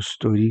দিয়ে মানুষ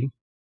তৈরি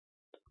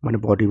মানে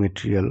বডি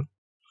মেটেরিয়াল,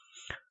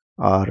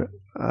 আর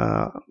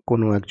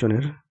কোনো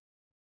একজনের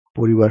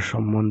পরিবার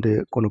সম্বন্ধে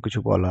কোনো কিছু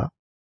বলা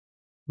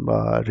বা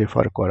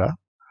রেফার করা,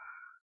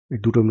 এই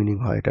দুটো মিনিং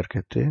হয় এটার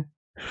ক্ষেত্রে।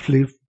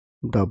 Flip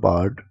the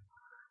bird,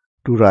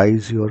 to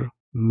rise your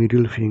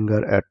middle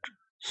finger at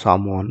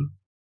someone.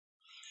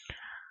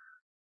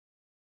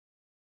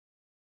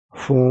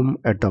 Foam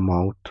at the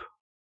mouth,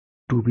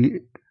 two B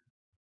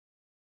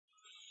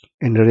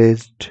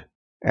enraged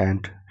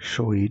and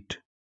show it,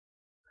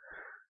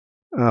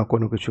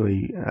 কোনো কিছুই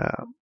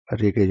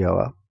রেগে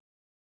যাওয়া।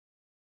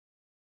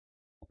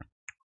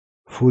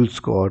 fool's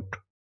gold,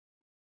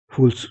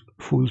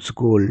 fool's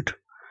gold,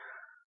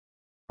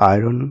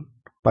 iron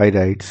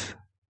pyrites,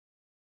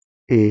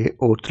 a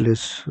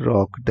worthless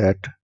rock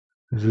that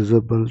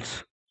resembles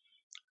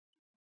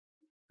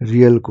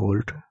real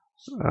gold,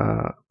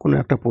 কোনো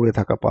একটা পড়ে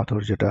থাকা পাথর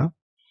যেটা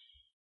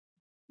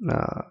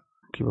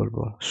কি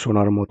বলবো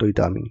সোনার মতোই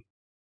দামি।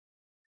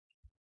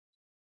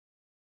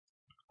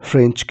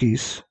 French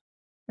kiss,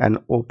 an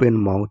open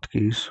mouth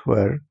kiss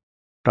where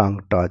tongue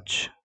touch.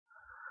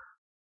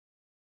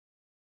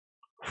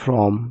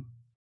 From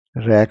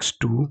rags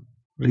to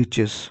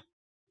riches,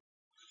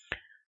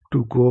 to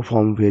go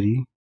from very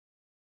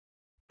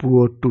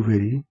poor to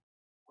very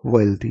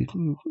wealthy,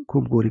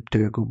 খুব গরিব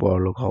থেকে খুব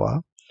বড়লোক হওয়া।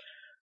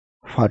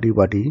 Fuddy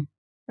buddy,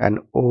 an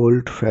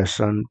old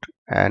fashioned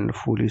and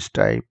foolish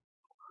type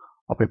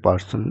of a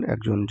person,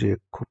 একজন যে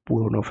খুব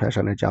পুরনো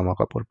ফ্যাশনের জামা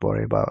কাপড়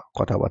পরে বা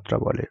কথাবার্তা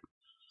বলে,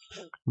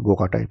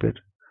 বোকা টাইপের।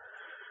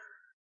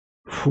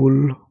 ফুল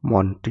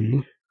মন্টি,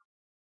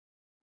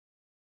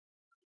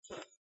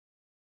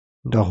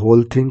 দ্য হোল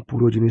থিং,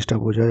 পুরো জিনিসটা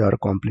বোঝায়, আর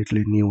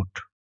কমপ্লিটলি নিউট।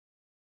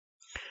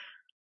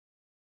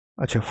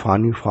 আচ্ছা,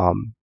 funny farm,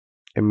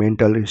 a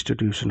mental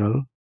institutional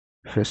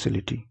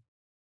facility.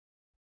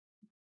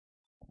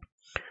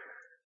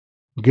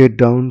 Get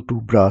down to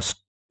brass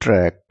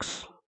tracks,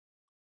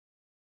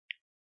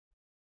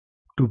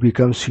 to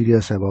become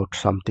serious about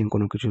something,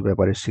 কোনো কিছুর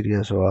ব্যাপারে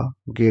সিরিয়াস হওয়া।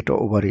 Get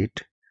over it,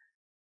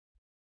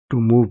 to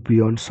move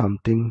beyond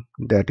something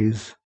that is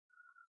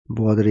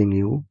bothering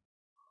you,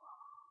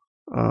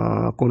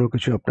 কোনো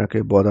কিছু আপনাকে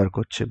বদার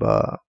করছে বা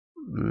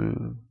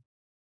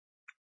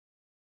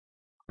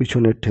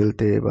পিছনে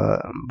ঠেলতে বা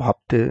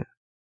ভাবতে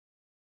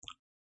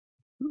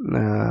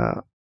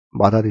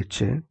বাধা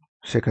দিচ্ছে,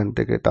 সেখান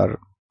থেকে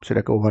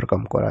সেটাকে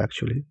ওভারকাম করা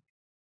actually.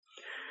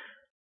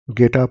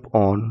 Get up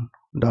on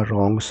the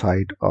wrong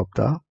side of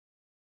the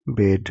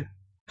bed,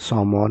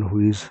 someone who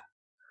is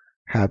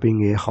having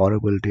a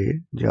horrible day,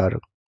 যার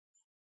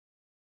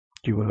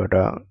কি বলবো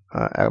এটা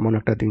এমন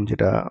একটা দিন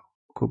যেটা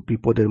খুব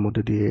বিপদের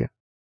মধ্যে দিয়ে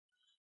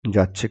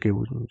যাচ্ছে কেউ,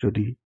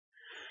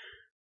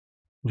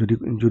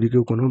 যদি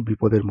কেউ কোনো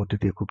বিপদের মধ্যে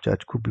দিয়ে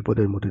খুব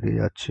বিপদের মধ্যে দিয়ে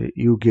যাচ্ছে।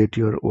 You get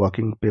your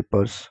working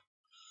papers,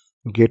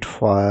 get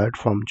fired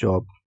from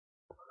job,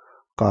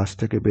 কাজ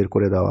থেকে বের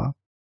করে দেওয়া।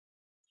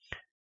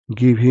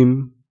 Give him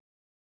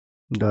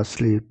the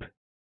slip,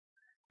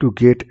 to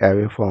get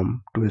away from,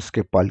 to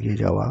escape, পালিয়ে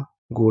যাওয়া।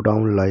 Go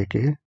down like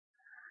a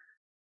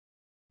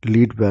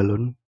lead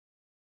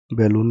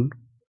balloon,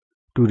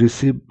 to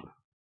receive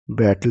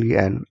badly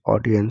an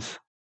audience,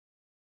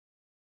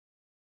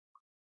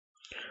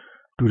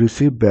 to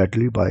receive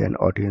badly by an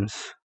audience,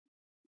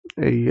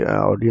 এই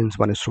audience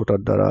মানে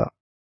শ্রোতার দ্বারা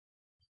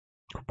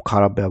খুব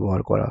খারাপ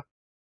ব্যবহার করা।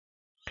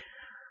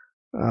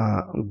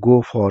 Go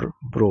for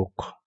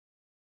broke,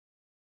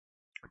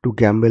 to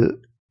gamble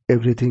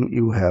everything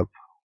you have,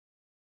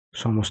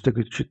 সমস্ত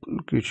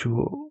কিছু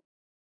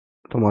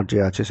তোমার যে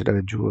আছে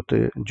সেটাকে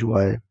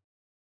জুয়ায়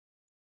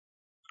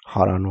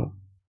হারানো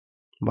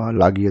বা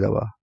লাগিয়ে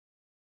দেওয়া।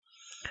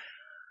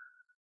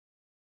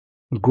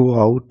 Go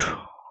out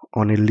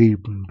on a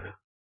limb,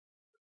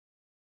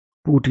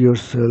 put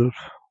yourself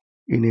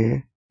in a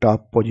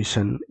tough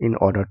position in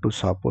order to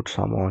support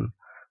someone,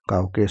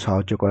 কাউকে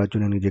সাহায্য করার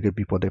জন্য নিজেকে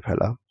বিপদে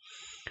ফেলা।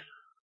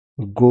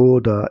 Go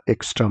the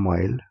extra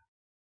mile,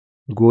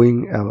 going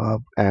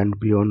above and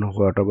beyond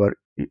whatever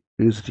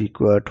is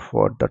required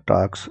for the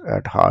task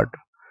at hand,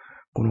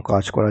 কোনো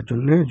কাজ করার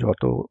জন্য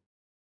যত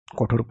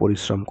কঠোর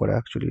পরিশ্রম করে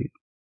actually.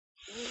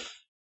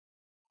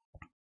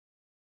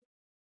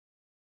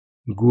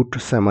 Good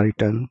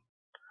Samaritan,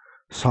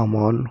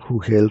 someone who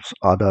helps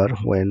other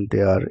when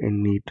they are in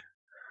need,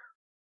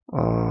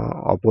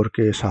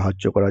 অপরকে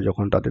সাহায্য করা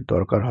যখন তাদের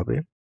দরকার হবে।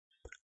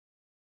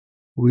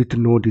 With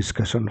no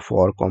discussion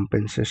for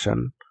compensation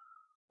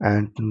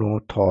and no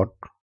thought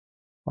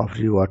of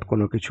reward,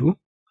 কোনো কিছু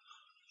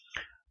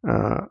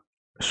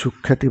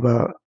সুখ্যাতি বা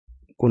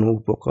কোনো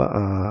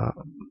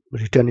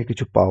রিটার্নে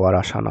কিছু পাওয়ার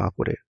আশা না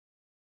করে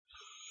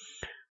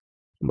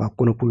বা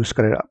কোনো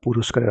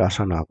পুরস্কারের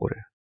আশা না করে।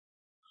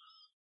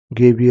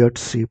 Graveyard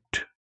shift,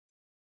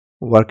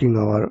 working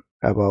hour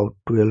about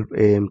 12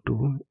 AM to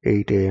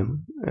 8 AM,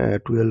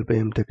 12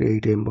 AM থেকে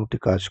 8 AM অবধি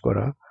কাজ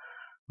করা।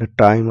 The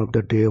time of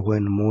the day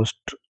when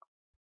most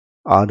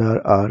other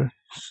are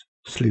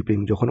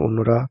sleeping, যখন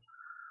অন্যরা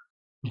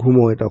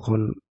ঘুমোয় তখন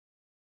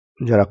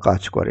যারা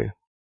কাজ করে,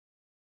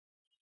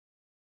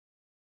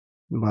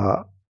 বা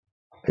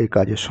এই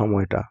কাজের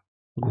সময়টা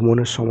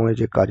ঘুমানোর সময়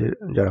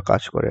যারা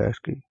কাজ করে আর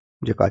কি,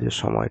 যে কাজের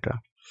সময়টা।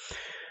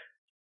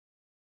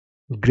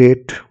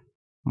 Great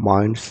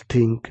minds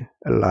think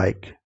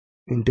alike,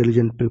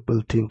 intelligent people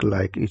think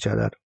like each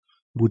other,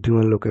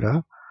 বুদ্ধিমান লোকেরা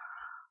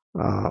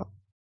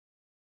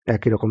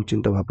একই রকম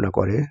চিন্তা ভাবনা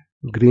করে।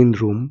 Green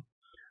room,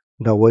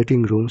 the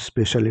waiting room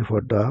specially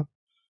for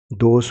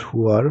those who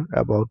are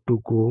about to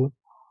go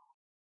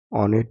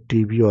on a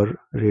TV or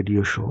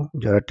radio show,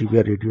 যারা টিভি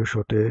আর রেডিও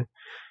শোতে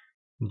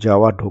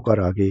যাওয়া ঢোকার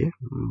আগে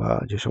বা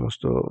যে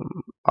সমস্ত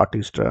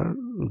আর্টিস্টরা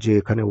যে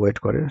এখানে ওয়েট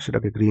করে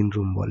সেটাকে গ্রিন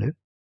রুম বলে।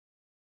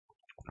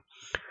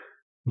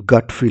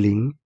 Gut feeling,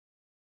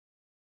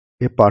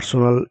 a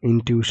personal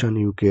intuition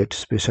you get,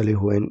 especially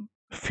when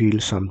feel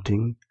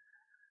something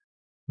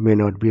may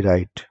not be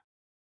right.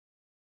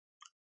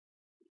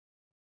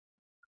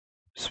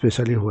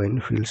 Especially when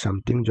feel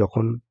something,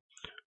 যখন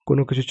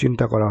কোনো কিছু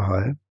চিন্তা করা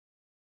হয়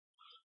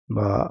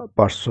বা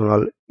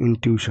পার্সোনাল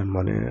ইনটিউশন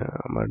মানে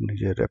আমার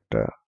নিজের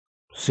একটা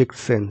সিক্স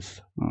সেন্স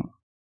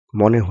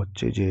মনে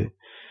হচ্ছে যে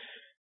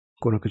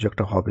কোনো কিছু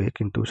একটা হবে,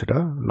 কিন্তু সেটা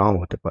নাও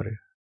হতে পারে,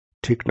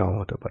 ঠিক নাও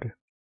হতে পারে।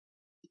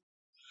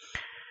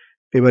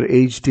 এবার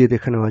এইচ দিয়ে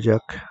দেখে নেওয়া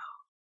যাক।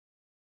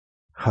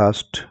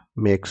 হাস্ট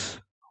makes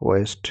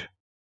West,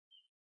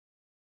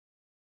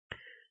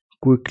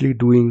 quickly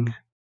doing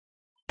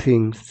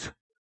things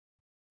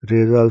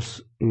results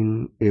in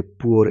a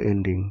poor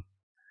ending,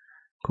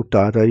 খুব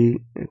তাড়াতাড়ি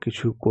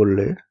কিছু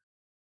করলে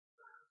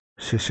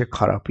শেষে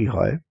খারাপই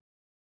হয়।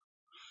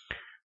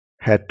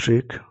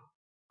 Hat trick,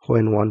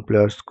 when one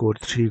player scored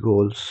 3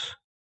 goals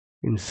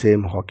in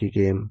same hockey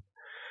game,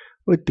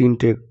 ওই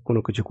তিনটে কোনো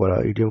কিছু করা।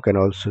 idiom can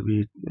also be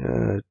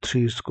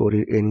 3 score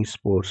in any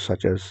sport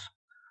such as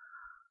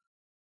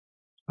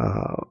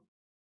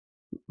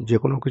যে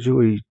কোনো কিছু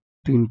ওই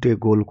তিনটে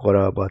গোল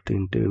করা বা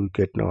তিনটে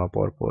উইকেট নেওয়া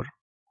পরপর,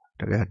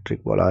 এটাকে হ্যাট্রিক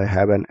বলা হয়।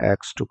 হ্যাভ অ্যান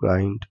অ্যাক্স টু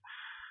গ্রাইন্ড,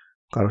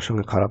 কারোর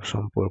সঙ্গে খারাপ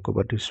সম্পর্ক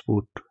বা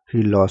dispute. He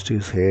lost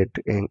his head,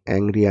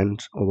 angry and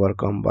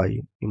overcome by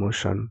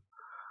emotion,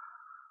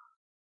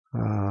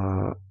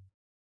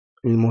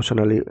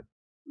 emotionally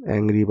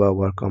angry বা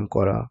ওভারকাম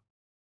করা।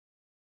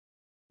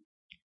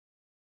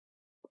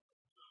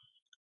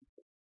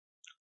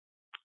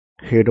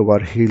 Head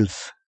over hills,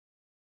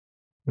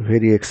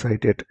 very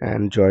excited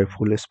and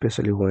joyful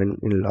specially when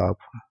in love,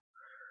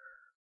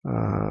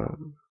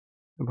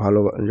 ভালো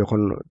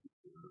যখন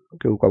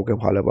কেউ কাউকে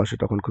ভালোবাসে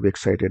তখন খুব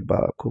এক্সাইটেড বা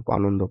খুব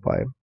আনন্দ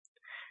পায়।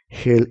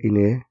 হেল in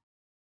a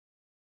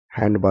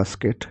hand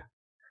basket,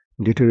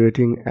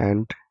 ডিটোরেটিং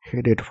and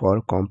headed for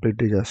complete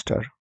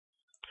disaster,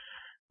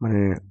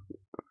 মানে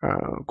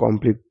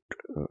কমপ্লিট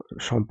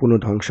সম্পূর্ণ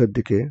ধ্বংসের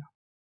দিকে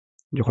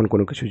যখন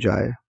কোনো কিছু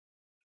যায়।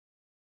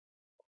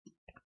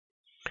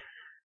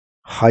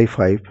 High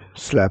five,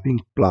 স্ল্যাপিং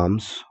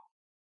প্লামস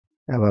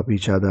above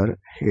each other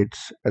heads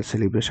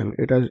celebration,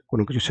 এটা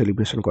কোনো কিছু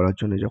সেলিব্রেশন করার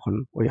জন্য যখন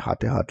ওই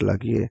হাতে হাত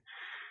লাগিয়ে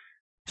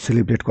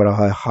সেলিব্রেট করা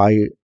হয়। High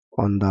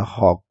on the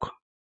Haque,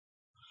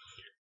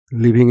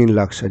 living in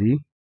luxury,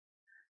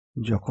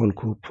 যখন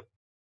খুব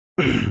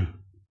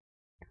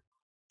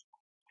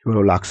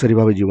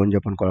লাক্সারিভাবে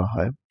জীবনযাপন করা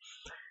হয়।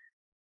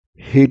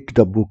 Hit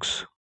the books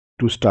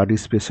to study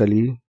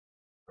specially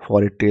for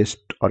a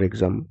test or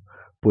exam,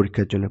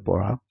 পরীক্ষার জন্য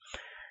পড়া।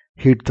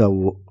 Hit the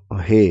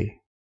hey,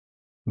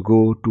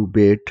 go to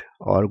bed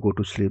or go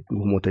to sleep,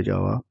 ঘুমোতে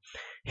যাওয়া।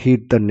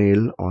 Hit the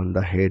nail on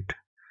the head,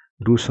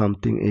 do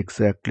something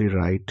exactly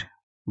right,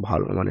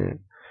 ভালো মানে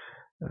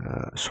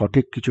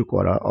সঠিক কিছু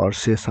করা। Or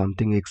say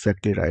something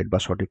exactly right, বা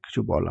সঠিক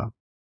কিছু বলা।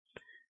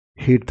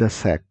 Hit the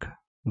sec,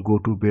 go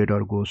to bed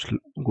or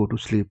go to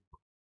sleep,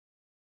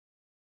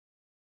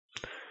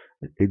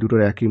 এই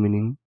দুটোর একই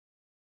meaning.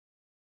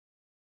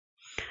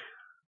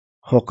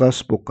 Hawkers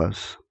পোকাস,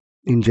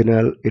 in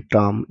general a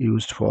term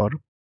used for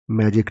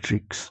magic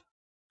tricks.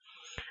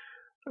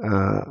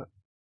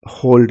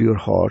 Hold your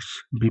horse,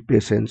 be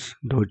patient,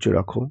 ধৈর্য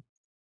রাখো।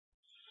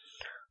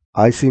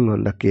 Icing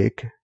on the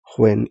cake,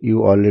 when you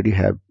already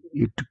have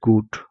it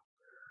good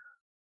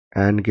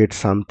and get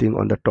something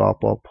on the top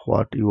of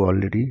what you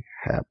already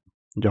have,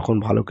 যখন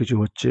ভালো কিছু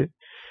হচ্ছে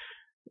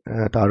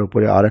তার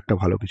উপরে আর একটা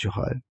ভালো কিছু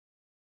হয়।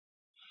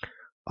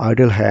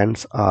 Idle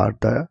hands are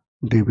the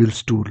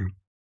devil's tool,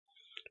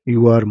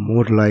 you are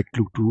more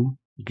likely to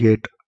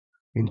get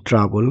in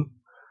trouble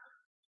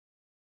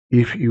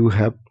if you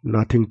have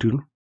nothing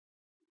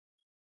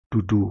to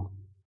do,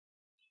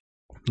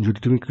 যদি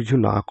তুমি কিছু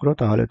না করো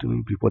তাহলে তুমি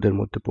বিপদের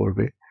মধ্যে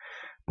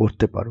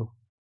পড়তে পারো।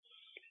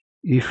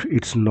 If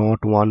it's not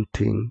one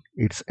thing,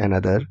 it's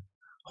another.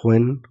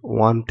 When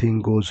one thing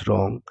goes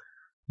wrong,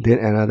 then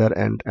another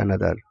and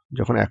another.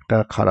 যখন একটা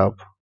খারাপ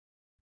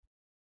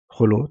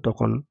হলো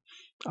তখন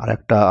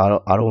আরেকটা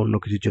আরো অন্য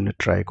কিছুর জন্য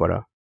ট্রাই করা।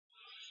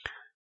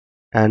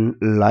 And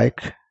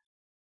like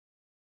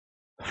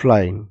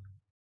flying,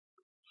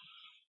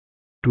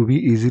 to be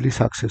easily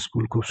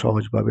successful, খুব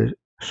সহজভাবে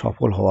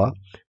সফল হওয়া।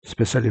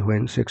 Specially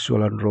when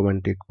sexual and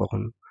romantic,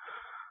 তখন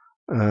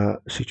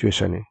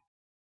সিচুয়েশনে।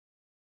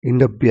 In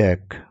the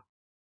bag,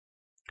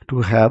 to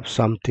have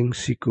something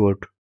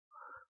secured,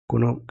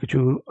 কোনো কিছু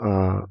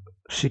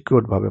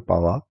সিকিউরড ভাবে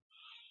পাওয়া।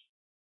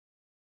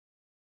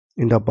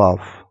 ইন দ্য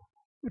বাফ,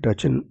 এটা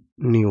হচ্ছে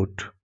Newt.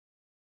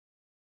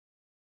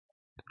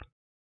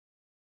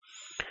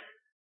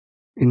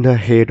 In the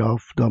head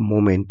of the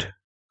moment,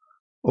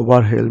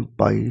 ওভারহেলড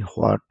by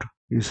what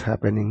is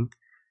happening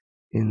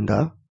in the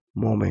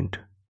moment,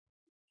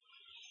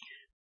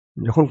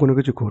 যখন কোনো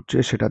কিছু ঘটছে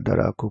সেটার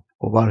দ্বারা খুব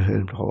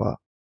ওভারহেলড হওয়া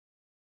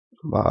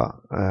বা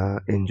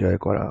এনজয়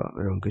করা,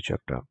 এরকম কিছু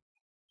একটা।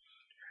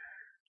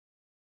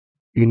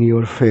 in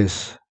your face,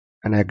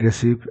 an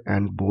aggressive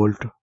and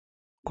bold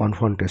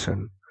confrontation,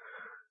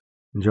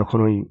 যখন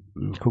ওই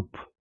খুব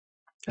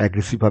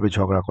অ্যাগ্রেসিভ ভাবে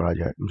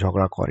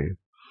ঝগড়া করে।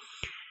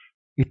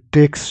 It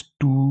takes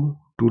two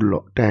to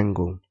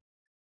tango,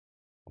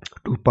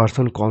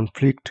 two-person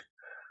conflict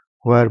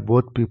where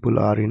both people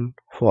are in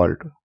fault,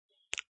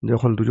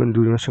 যখন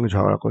দুজনের সঙ্গে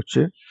ঝগড়া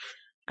করছে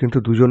কিন্তু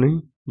দুজনেই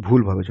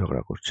ভুলভাবে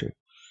ঝগড়া করছে।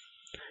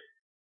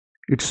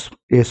 It's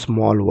a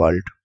small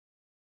world.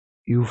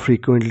 You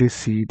frequently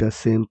see the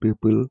same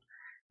people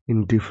in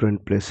different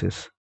places.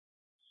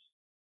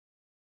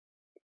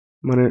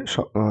 মানে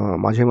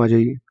মাঝে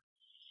মাঝেই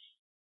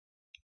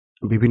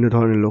বিভিন্ন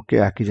ধরনের লোককে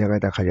একই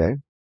জায়গায় দেখা যায়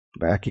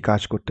বা একই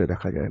কাজ করতে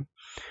দেখা যায়।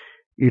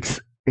 It's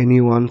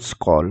anyone's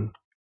call,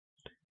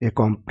 a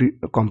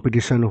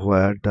competition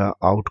where the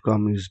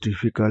outcome is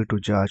difficult to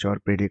judge or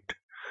predict.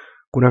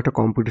 কোনো একটা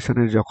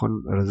কম্পিটিশনের যখন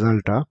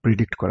রেজাল্টটা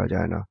প্রিডিক্ট করা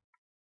যায় না,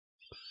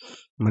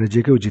 মানে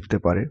যে কেউ জিততে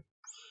পারে।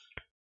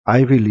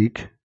 আইভি লীগ,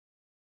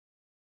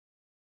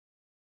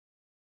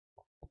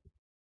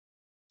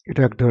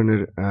 এটা এক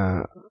ধরনের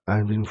I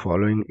been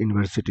following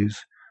universities,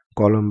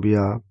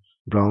 Colombia,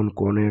 brown,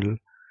 colonel,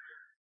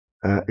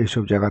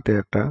 এইসব জায়গাতে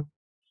একটা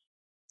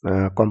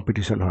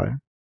কম্পিটিশন হয়,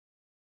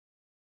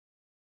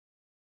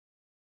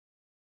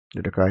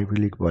 যেটাকে আইভি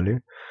লীগ বলে।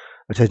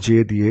 আচ্ছা, যে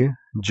দিয়ে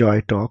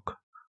জয় টক,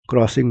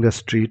 crossing the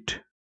street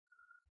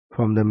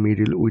from the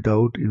middle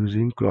without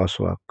using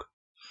ক্রসওয়াক,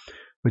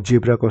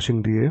 zebra crossing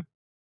দিয়ে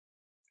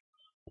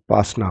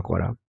পাস না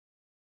করা।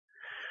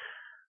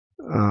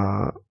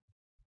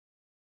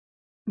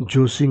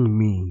 জোসিং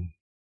মি,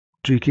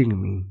 ট্রিকিং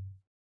মি,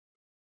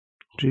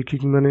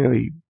 ট্রিকিং মানে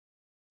ওই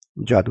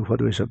জাদু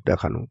ফাদু এসব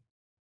দেখানো।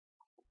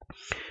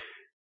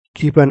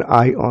 Keep an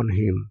I on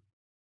him,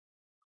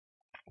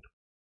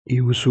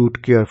 you should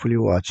carefully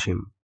watch হিম,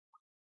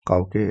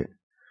 কাউকে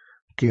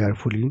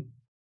কেয়ারফুলি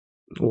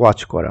ওয়াচ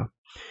করা।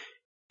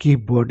 Keep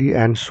body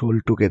and soul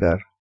together,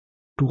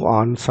 to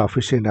earn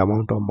sufficient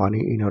amount of money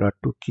in order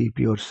to keep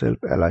your self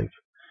alive,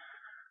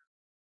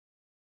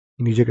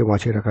 নিজেকে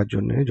বাঁচিয়ে রাখার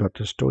জন্য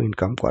যথেষ্ট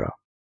ইনকাম করা।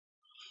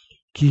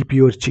 কিপ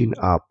ইউর চিন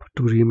up,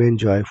 to remain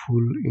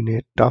joyful in a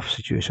tough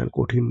situation,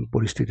 কঠিন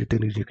পরিস্থিতিতে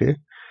নিজেকে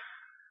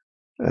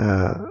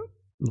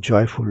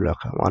জয়ফুল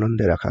রাখা,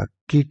 আনন্দে রাখা।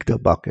 কিক দ্য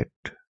বাকেট,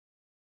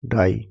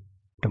 ডাই,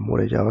 এটা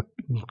মরে যাওয়া।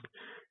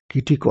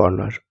 Kitty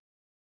corner,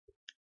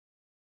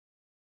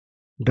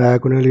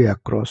 diagonally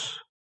across,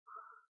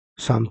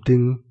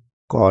 something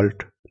called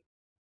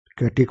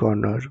catty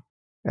corner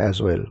as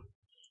well,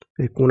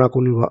 এই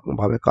কোনাকুনি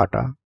ভাবে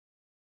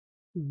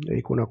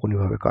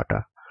কাটা।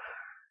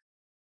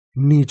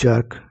 knee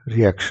jerk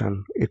reaction,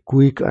 a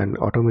quick and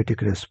automatic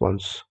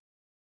response.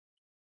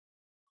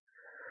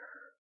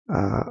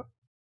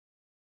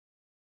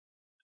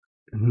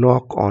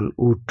 knock on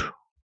wood,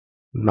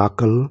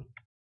 knuckle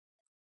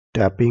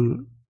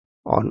tapping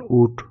on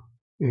wood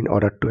in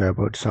order to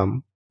avoid some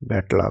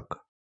bad luck.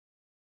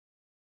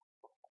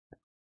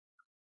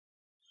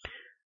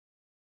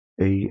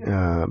 এই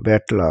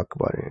bad luck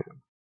মানে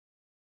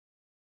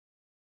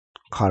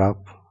খারাপ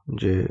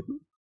যে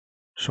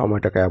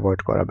সময়টাকে avoid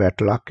করা, ব্যাড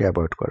লাককে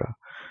অ্যাভয়েড করা।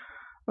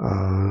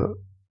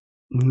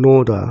 Know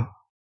the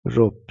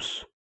ropes,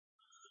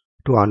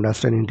 to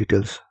understand in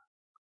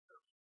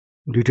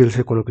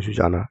ডিটেলসে কোনো কিছু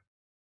জানা।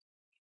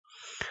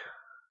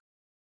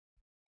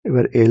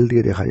 এবার এল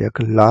দিয়ে দেখা যাক।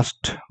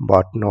 Last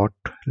but not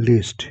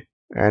list,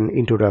 an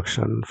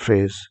introduction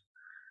phrase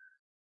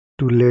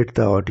to let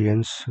the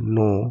audience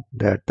know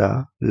that the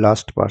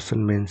last person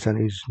mentioned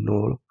is no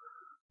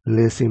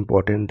less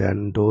important than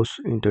those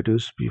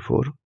introduced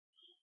before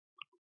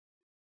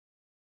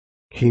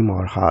him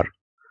or her.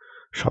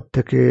 সব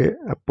থেকে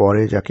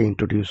পরে যাকে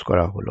ইন্ট্রোডিউস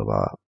করা হলো বা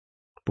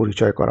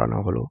পরিচয় করানো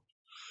হলো,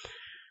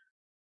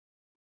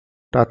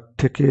 তার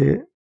থেকে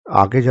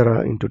আগে যারা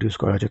ইন্ট্রোডিউস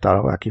করা হয়েছে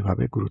তারাও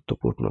একইভাবে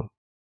গুরুত্বপূর্ণ।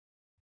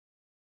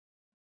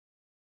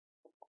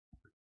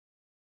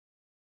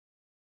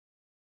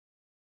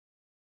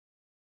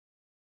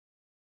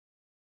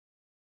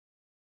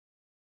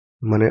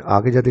 মানে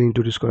আগে যাদের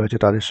ইন্ট্রোডিউস করা হয়েছে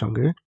তাদের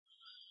সঙ্গে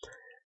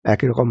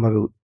একই রকমভাবে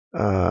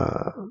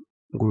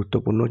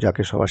গুরুত্বপূর্ণ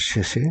যাকে সবার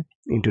শেষে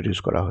ইন্ট্রোডিউস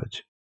করা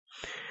হয়েছে।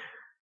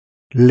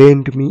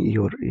 lend me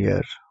your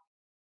ear,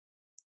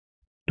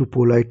 to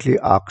politely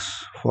ask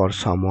for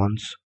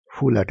someone's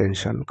full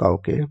attention,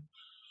 কাউকে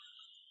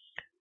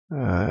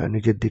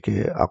নিজের দিকে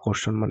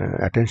আকর্ষণ মানে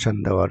অ্যাটেনশন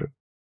দেওয়ার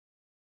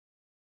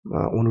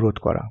অনুরোধ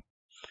করা।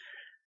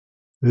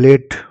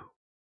 let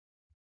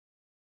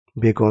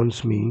beckons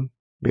me,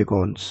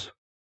 beckons,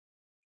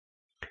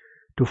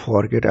 to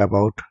forget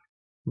about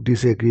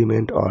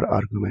disagreement or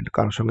argument,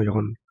 কারোর সঙ্গে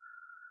যখন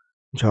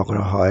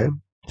ঝগড়া হয়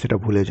সেটা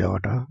ভুলে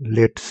যাওয়াটা।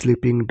 let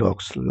sleeping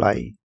dogs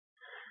lie,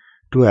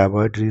 to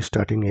avoid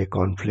restarting a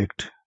conflict,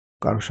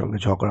 কারোর সঙ্গে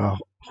ঝগড়া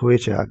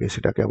হয়েছে আগে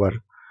সেটাকে আবার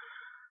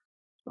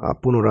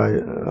পুনরায়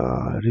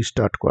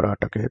রিস্টার্ট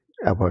করাটাকে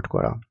অ্যাভয়েড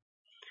করা।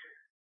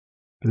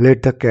 let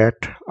the cat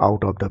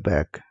out of the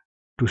bag,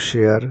 to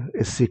share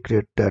a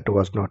secret that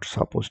was not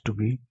supposed to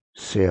be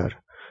share,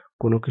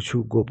 কোনো কিছু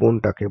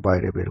গোপনটাকে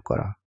বাইরে বের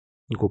করা,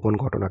 গোপন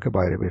ঘটনাকে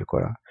বাইরে বের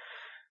করা।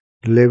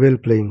 Level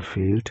playing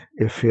field,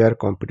 a fair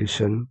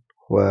competition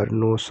where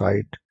no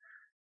side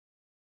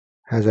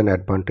has an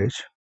advantage,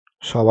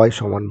 সবাই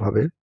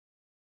সমানভাবে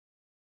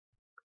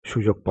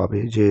সুযোগ পাবে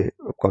যে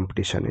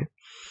কম্পিটিশনে।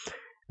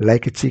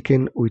 Like a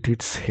chicken with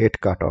its head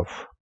cut off,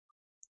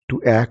 to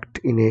act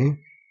in a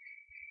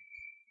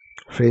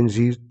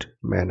ফ্রেঞ্জিড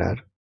manner,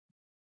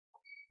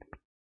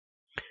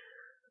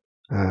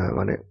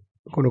 মানে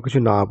কোনো কিছু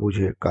না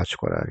বুঝে কাজ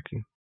করা আর কি।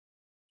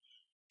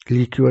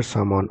 লিকিউর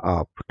সামান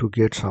আপ, টু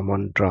গেট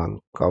সামান ড্রাঙ্ক,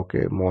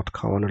 কাউকে মদ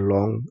খাওয়ানো।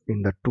 Long in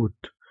the tooth,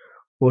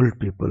 old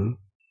people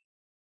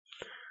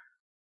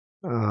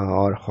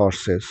or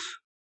horses.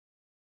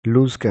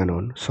 Loose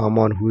cannon,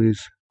 someone who is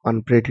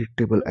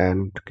unpredictable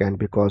and can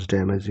be cause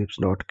damage if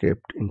not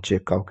kept in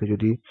check, কাউকে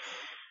যদি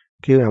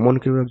কেউ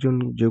একজন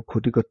যে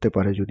ক্ষতি করতে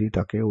পারে যদি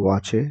তাকে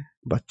ওয়াচে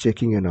বা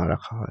চেকিং এ না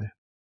রাখা হয়।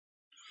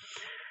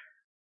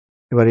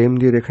 এবার এম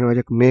দিয়ে দেখে নেওয়া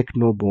যাক, make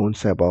no bones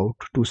about,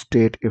 two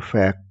state A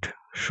fact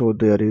show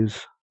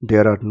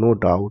there R no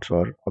doubts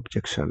or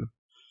objection,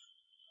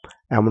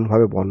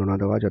 এমনভাবে বর্ণনা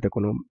দেওয়া যাতে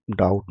কোনো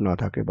ডাউট না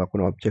থাকে বা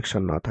কোনো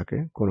অবজেকশন না থাকে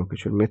কোনো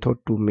কিছুর। Method,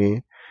 two May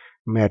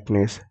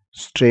madness,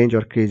 strange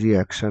or crazy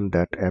action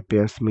that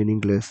appears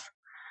meaningless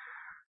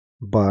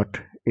but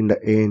in the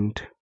end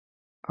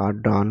are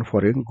done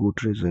for a good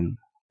reason,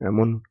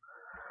 এমন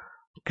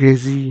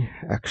ক্রেজি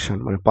অ্যাকশন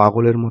মানে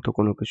পাগলের মতো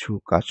কোনো কিছু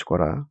কাজ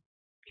করা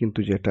কিন্তু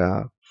যেটা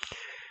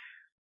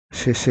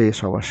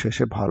সবার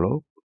শেষে ভালো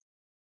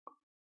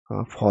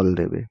ফল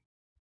দেবে।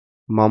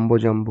 মাম্বো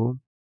jumbo,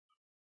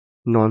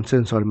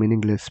 nonsense or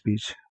meaningless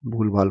speech,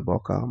 ভুলভাল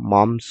বকা।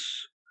 Mum's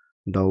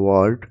the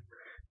word,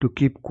 to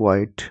keep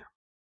quiet,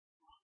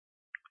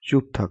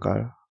 চুপ থাকা।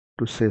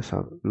 টু সে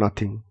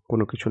নাথিং,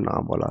 কোনো কিছু না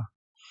বলা।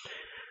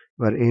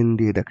 এবার এন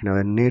দিয়ে দেখেন,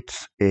 নেটস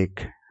egg,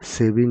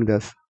 saving the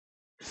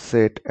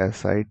set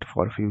aside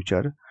for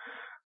future,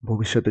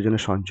 ভবিষ্যতের জন্য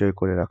সঞ্চয়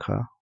করে রাখা।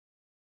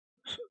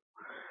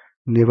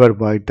 Never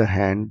byte the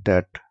hand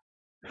that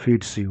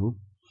feeds you,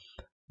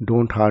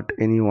 don't heart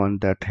any one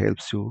that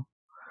helps you,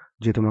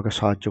 যে তোমাকে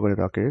সাহায্য করে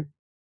তাকে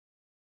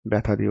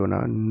ব্যথা দিও না।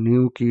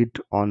 New kid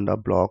on the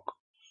block,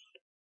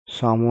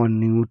 someone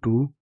new two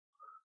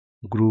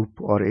group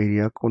or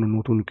area, কোনো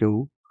নতুন কেউ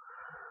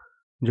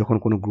যখন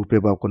কোনো গ্রুপে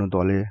বা কোনো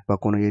দলে বা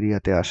কোনো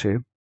এরিয়াতে আসে।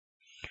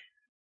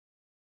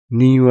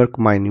 New York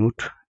minute,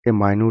 A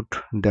minute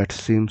that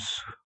seems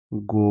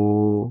go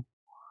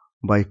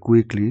by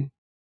quickly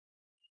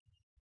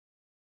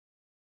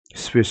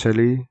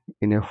specially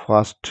in a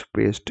fast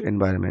paced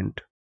environment,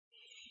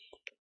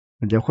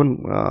 যখন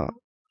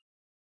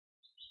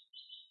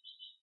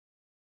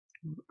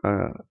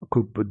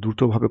খুব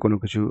দ্রুতভাবে কোনো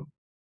কিছু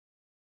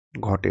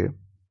ঘটে।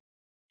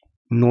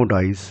 No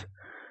dice,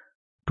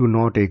 to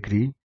not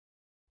agree,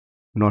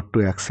 not to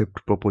accept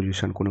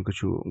proposition, কোনো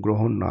কিছু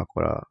গ্রহণ না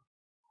করা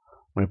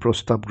মানে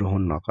প্রস্তাব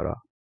গ্রহণ না করা।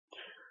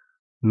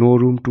 No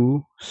room two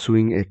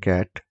swing A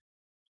cat,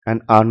 an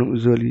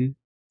unusually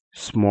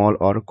small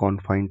or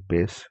confined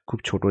place, খুব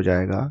ছোট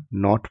জায়গা।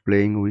 Not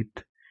playing with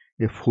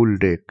a full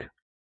day,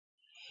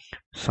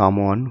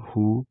 someone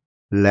who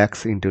lakhs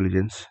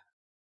intelligence,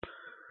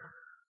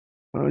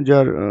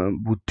 যার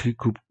বুদ্ধি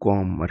খুব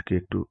কম আর কি,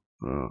 একটু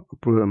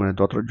মানে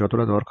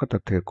যতটা দরকার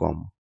তার থেকে কম।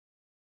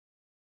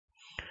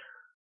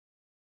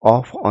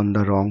 Of on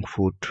the wrong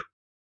foot,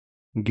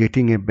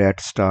 getting a bad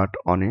start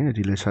on a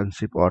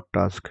relationship or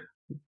task,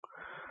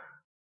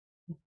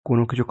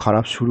 কোনো কিছু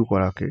খারাপ শুরু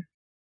করাকে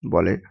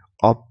বলে।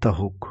 Of the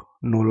hook,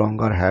 no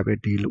longer have a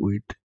deal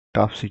with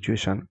tough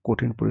situation,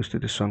 কঠিন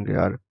পরিস্থিতির সঙ্গে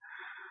আর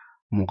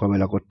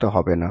মোকাবেলা করতে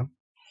হবে না।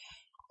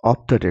 Of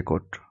the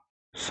record,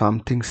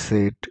 something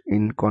said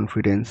in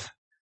confidence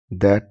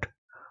that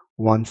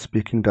one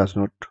speaking does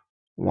not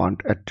want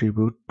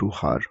attribute to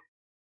her,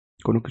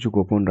 কোনো কিছু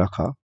গোপন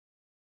রাখা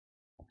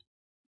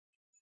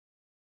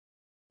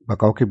বা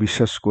কাউকে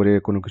বিশ্বাস করে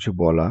কোনো কিছু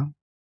বলা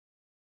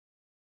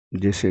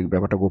যে সে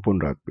ব্যাপারটা গোপন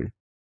রাখবে।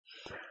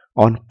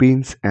 On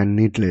pins and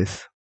needless,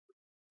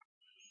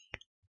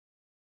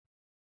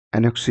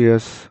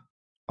 অ্যানক্সিয়াস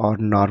or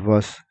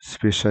nervous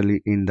specially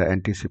in the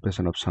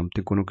anticipation of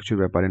something, কোনো কিছুর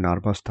ব্যাপারে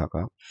নার্ভাস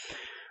থাকা।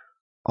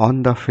 অন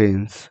দ্য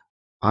ফেন্স,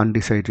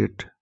 আনডিসাইডেড,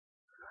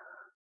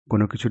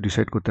 কোনো কিছু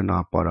ডিসাইড করতে না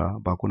পারা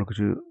বা কোনো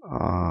কিছু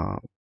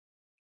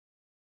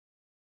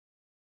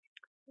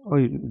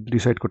ওই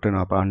ডিসাইড করতে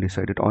না পারা,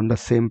 undecided. On the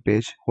same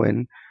page, when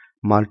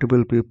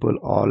multiple people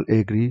all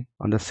agri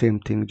on the same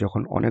thing,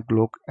 যখন অনেক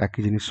লোক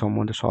একই জিনিস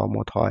সম্বন্ধে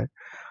সহমত হয়।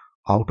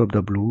 Out of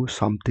the blue,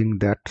 something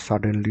that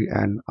suddenly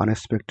and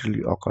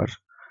unexpectedly অকার,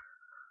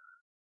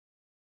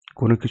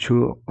 কোনো কিছু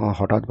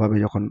হঠাৎভাবে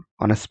যখন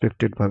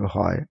আনএক্সপেক্টেডভাবে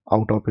হয়।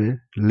 Out of A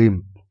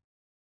limb,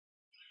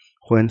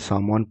 when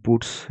someone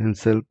puts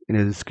himself in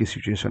a risky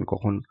situation,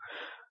 কখন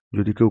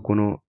যদি কেউ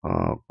কোনো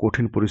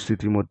কঠিন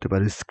পরিস্থিতির মধ্যে বা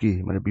রিস্কি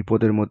মানে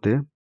বিপদের মধ্যে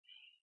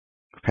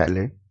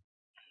ফেলে।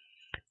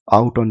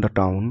 Out on the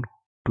town,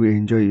 to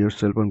enjoy your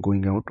self on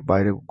going out,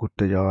 বাইরে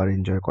ঘুরতে যাওয়া আর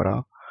এনজয় করা।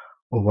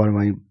 Over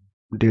my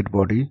dead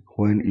body,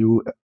 when you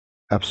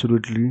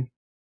absolutely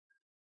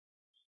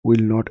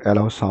will not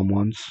allow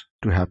someone's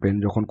to happen,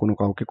 যখন কোনো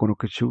কাউকে কোনো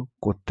কিছু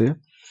করতে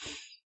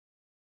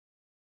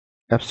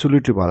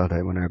অ্যাবসলিউটলি বাধা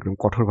দেয়, মানে একদম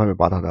কঠোরভাবে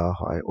বাধা দেওয়া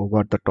হয়।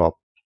 Over the top,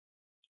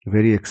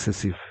 very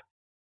excessive,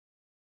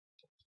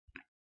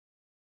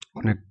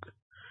 অনেক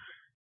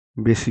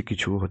বেশি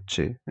কিছু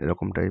হচ্ছে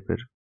এরকম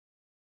টাইপের।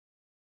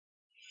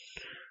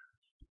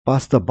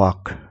 পাস দ্য বাক,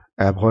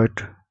 avoid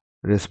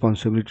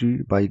responsibility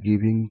by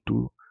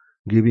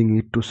giving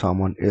it to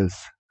someone else,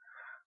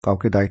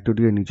 কাউকে দায়িত্ব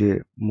দিয়ে নিজে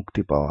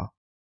মুক্তি পাওয়া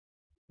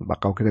বা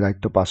কাউকে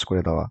দায়িত্ব পাস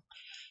করে দেওয়া।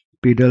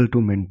 Pedal two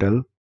mental,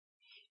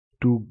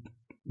 two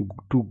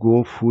to go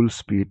full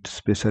speed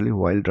specially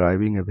while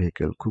driving A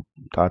vehicle, খুব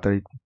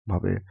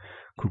তাড়াতাড়িভাবে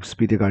খুব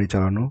স্পিডে গাড়ি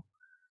চালানো।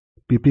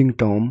 পিপিং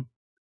টম,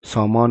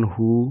 সামান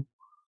হু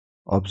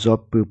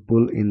observe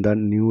people in the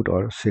nude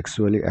or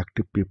sexually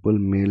active people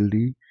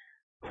mainly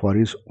for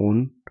his own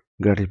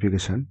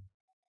gratification.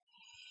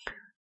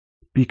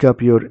 Pick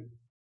up your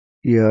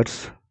ears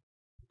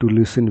to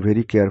listen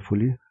very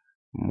carefully,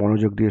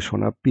 মনোযোগ দিয়ে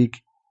শোনা। Pick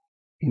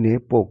in a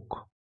poke,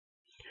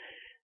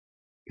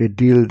 a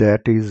deal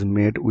that is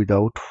made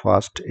without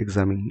first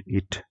examining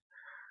it,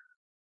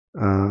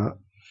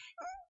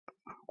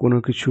 কোনো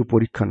কিছু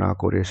পরীক্ষা না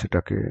করে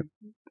সেটাকে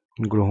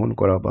গ্রহণ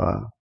করা বা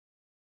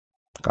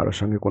কারোর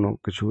সঙ্গে কোনো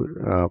কিছু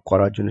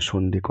করার জন্য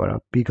সন্ধি করা।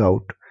 Pick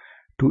out,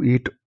 to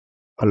eat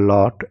a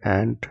lot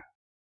and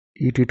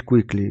eat it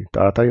quickly,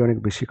 তাড়াতাড়ি অনেক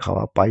বেশি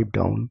খাওয়া। Pipe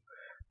down,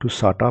 to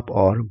shut up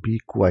or be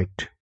quiet,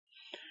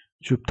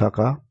 চুপ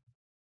থাকা।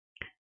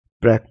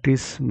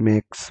 Practice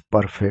makes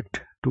perfect,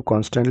 to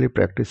constantly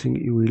practicing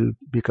you will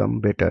become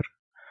better.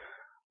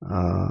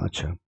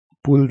 আচ্ছা,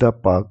 pull the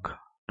plug,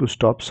 to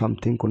stop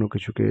something, কোনো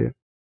কিছুকে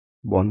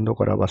বন্ধ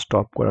করা বা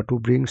স্টপ করা। To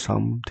bring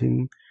something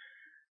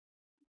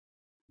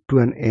to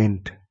an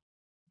end,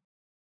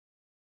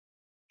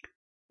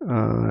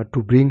 to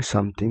bring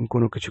something,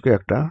 কোনো কিছুকে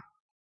একটা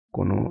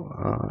কোনো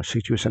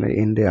সিচুয়েশনে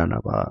এন্ডে আনা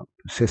বা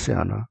শেষে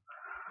আনা।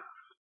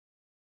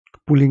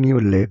 Pulling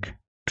your leg,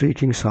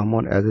 tricking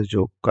someone as a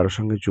joke, কারোর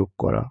সঙ্গে যোগ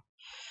করা।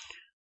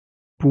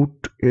 পুট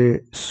এ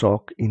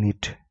সক in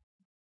it,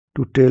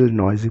 to tell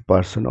noisy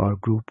person or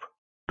group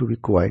two B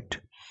quite,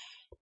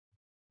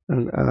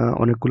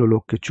 অনেকগুলো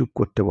লোককে চুপ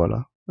করতে বলা,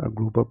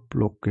 গ্রুপ অফ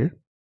লোককে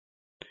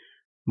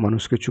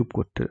মানুষকে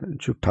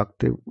চুপ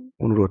থাকতে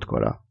অনুরোধ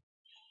করা।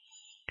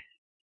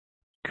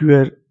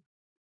 QR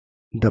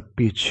the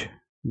pitch,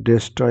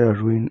 destroy R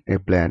ruin A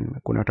plan,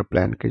 কোনো একটা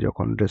প্ল্যানকে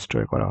যখন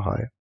ডেস্ট্রয় করা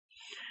হয়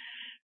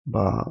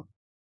বা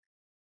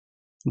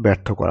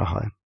ব্যর্থ করা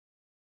হয়।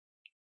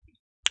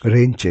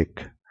 Rain check,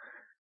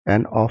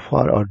 an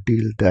offer or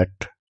deal that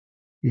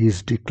is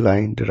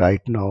declined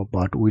right now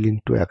but willing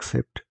to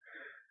accept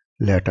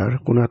later,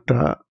 কোনো একটা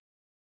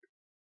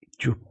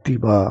চুক্তি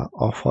বা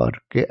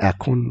অফারকে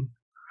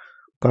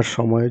এখনকার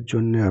সময়ের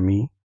জন্য আমি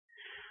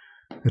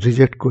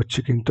রিজেক্ট করছি,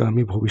 কিন্তু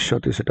আমি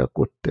ভবিষ্যতে সেটা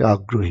করতে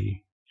আগ্রহী।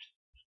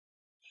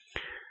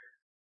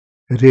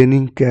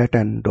 Raining cat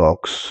and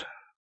dogs,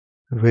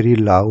 very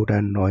loud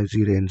and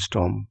noisy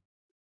রেনস্টর্ম,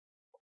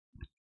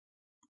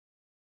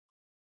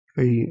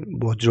 এই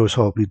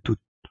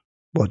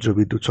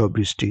বজ্রবিদ্যুৎ সহ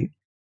বৃষ্টি।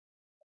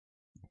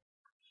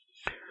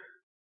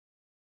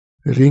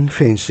 Ring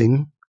fencing,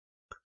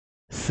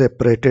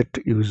 separated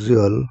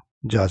usual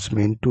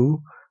judgment to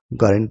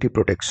guarantee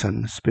protection,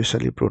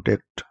 specially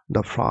protect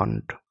the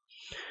fund,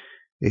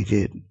 এই যে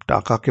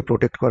টাকাকে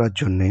প্রোটেক্ট করার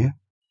জন্যে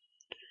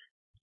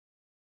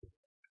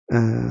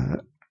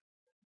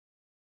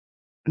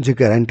যে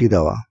গ্যারান্টি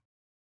দেওয়া,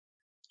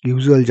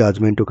 usual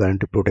judgement two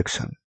guarantee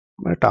protection,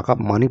 মানে টাকা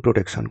মানি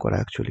প্রোটেকশন করা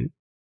actually.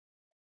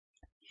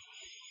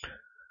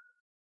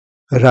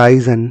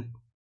 Rise and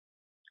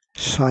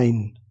shine,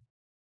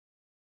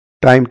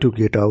 time to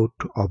get out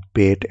of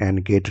bed and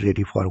get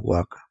ready for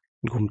work,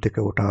 ঘুম থেকে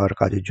ওঠা আর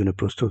কাজের জন্য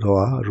প্রস্তুত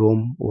হওয়া। Rome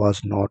was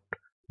not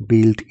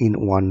built in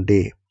one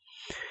day,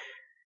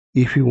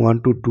 if you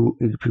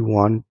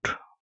want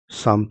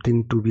something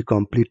to be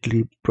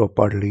completely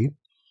properly,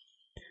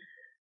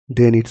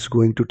 then it's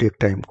going to take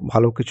time,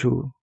 ভালো কিছু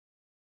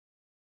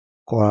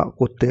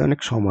করতে অনেক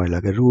সময়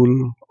লাগে। রুল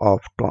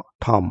অফ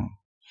থাম,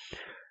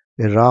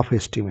 এ রাফ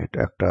এস্টিমেট,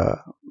 একটা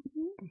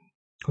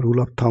রুল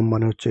অফ থাম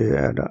মানে হচ্ছে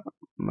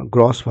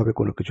গ্রস ভাবে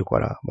কোনো কিছু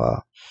করা বা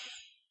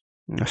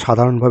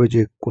সাধারণভাবে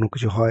যে কোনো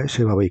কিছু হয়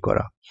সেভাবেই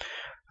করা।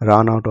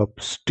 Run out of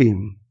steam,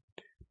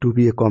 two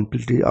B A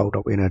completely out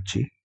of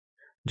energy,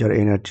 যার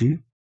এনার্জি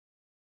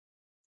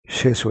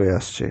শেষ হয়ে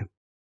আসছে।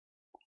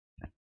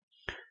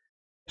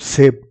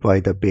 saved by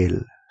the bell,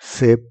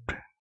 saved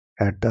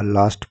at the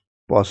last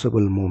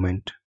possible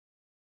moment,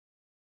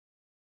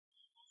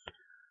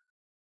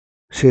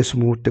 শেষ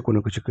মুহূর্তে কোনো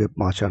কিছুকে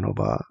বাঁচানো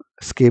বা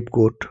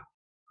scapegoat,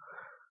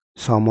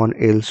 someone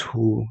else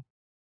who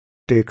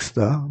takes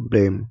the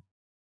blame,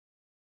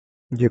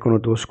 যে কোনো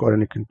দোষ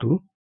করেনি কিন্তু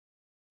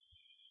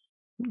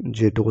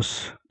যে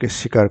দোষকে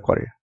স্বীকার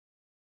করে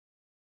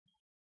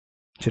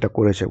সেটা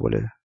করেছে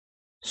বলে।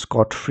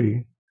 scot free,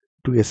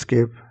 to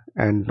escape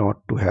and not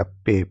to have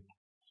pay,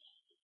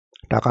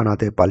 টাকা না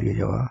দিয়ে পালিয়ে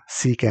যাওয়া।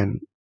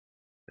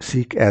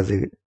 sick as a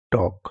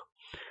dog,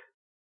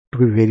 to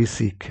be very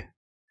sick,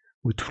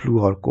 with flu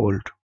or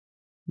cold,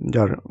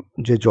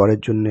 যে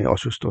জ্বরের জন্য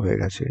অসুস্থ হয়ে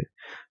গেছে।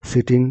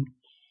 Sitting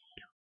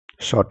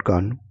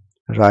shotgun,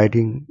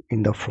 riding in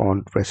the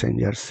front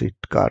passenger seat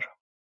car.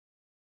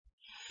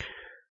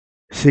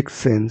 Six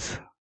sense,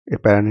 a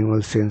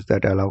paranormal sense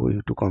that allow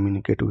you to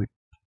communicate with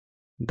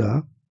the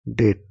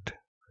dead,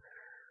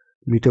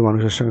 মৃত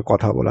মানুষের সঙ্গে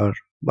কথা বলার,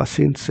 বা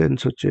সেন্স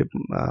হচ্ছে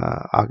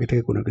আগে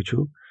থেকে কোনো কিছু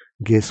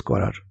গেস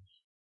করার।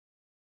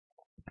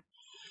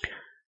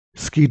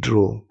 Skid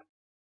rho,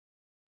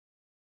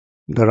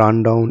 the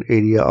rundown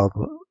area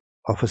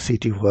of a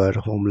city where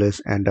homeless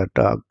and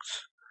drugs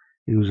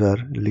user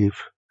live,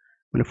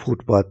 মানে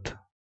ফুটপাথ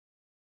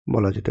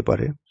বলা যেতে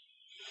পারে।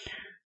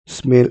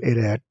 Smell a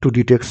rat, to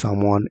detect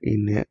someone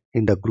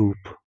in the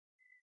group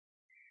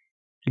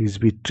is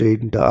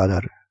betraying the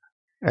other,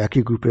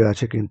 একই গ্রুপে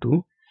আছে কিন্তু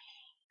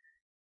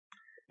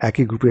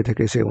একই গ্রুপে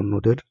থেকে সে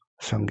অন্যদের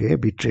সঙ্গে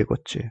বিট্রে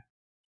করছে।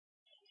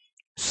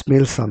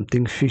 Smell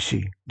something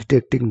fishy,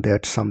 detecting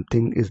that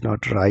something is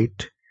not right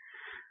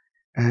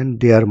and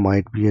there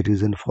might B a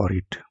reason for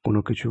it, কোনো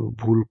কিছু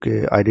ভুলকে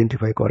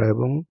আইডেন্টিফাই করা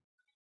এবং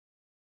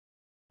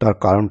তার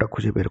কারণটা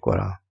খুঁজে বের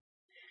করা।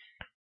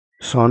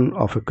 সন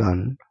অফ এ গান,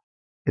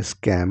 এ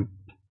স্ক্যাম।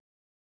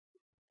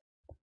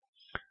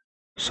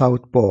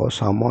 সাউথ প,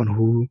 someone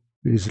who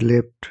is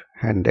left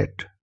handed,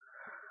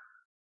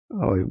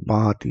 ওই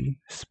বাঁহাতি।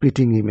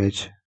 Spitting image,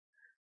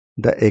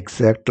 the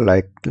exact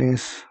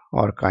likeness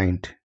or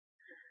kind,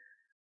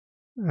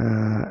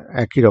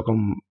 একই রকম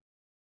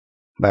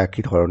বা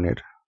একই ধরনের।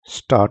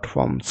 Start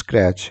from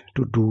scratch,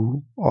 to do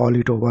all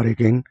it over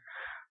again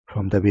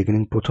from the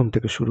beginning, প্রথম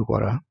থেকে শুরু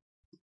করা।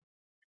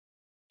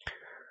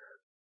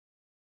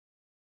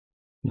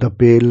 The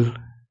bell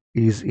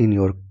is in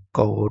your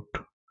court,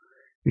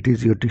 it is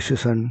your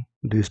decision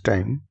this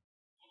time.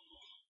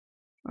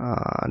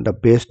 The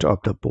best of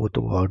the both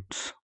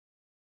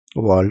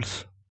world's,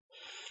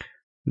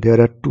 there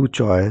R two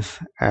choice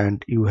and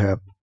you have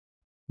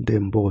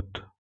them both,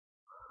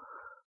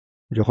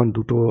 যখন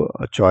দুটো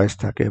choice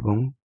থাকে এবং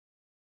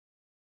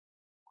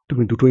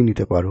তুমি দুটোই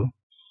নিতে পারো।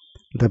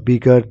 The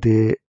bigger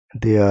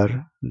they R,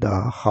 the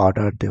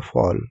harder they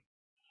fall,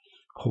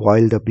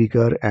 while the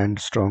bigger and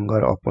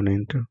stronger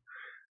opponent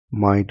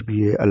might be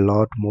a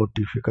lot more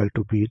difficult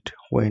to beat,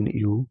 when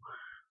you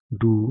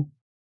do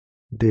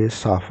they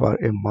suffer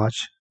a much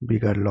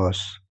bigger loss,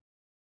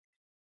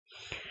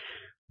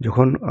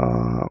 যখন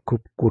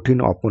খুব কঠিন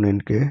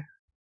অপোনেন্টকে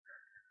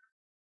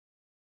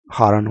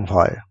হারানো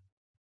হয়।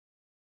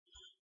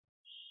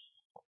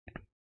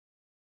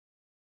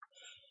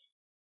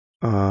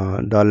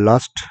 The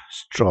last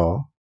straw,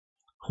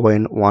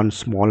 when one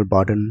small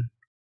burden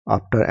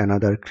after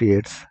another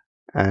creates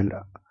an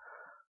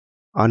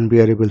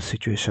unbearable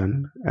situation,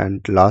 and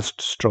last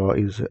straw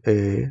is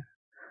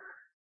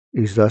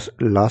the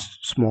last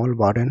small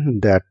burden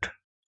that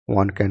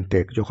one can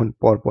take, যখন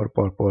পর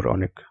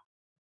অনেক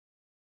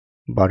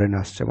burden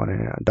আসছে, মানে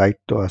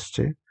দায়িত্ব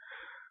আসছে,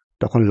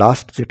 তখন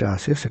লাস্ট যেটা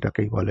আসে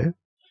সেটাকেই বলে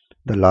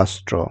the last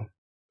straw.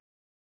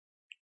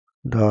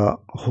 The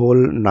whole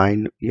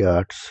 9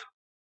 years,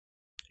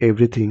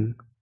 everything,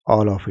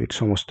 all of it,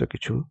 সমস্ত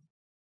কিছু।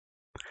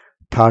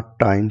 Third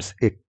Times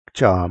A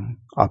charm,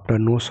 after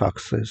no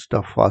success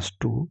the first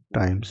 2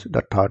 Times,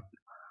 the third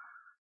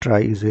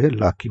try is a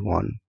lucky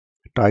one.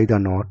 Tie the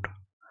not,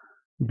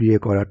 বিয়ে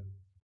করা।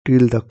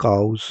 Till the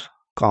cows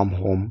come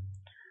home,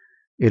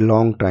 a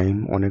long time,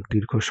 অনেক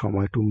দীর্ঘ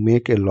সময়। To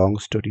make a long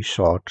story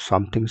short,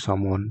 something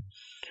someone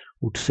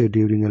would say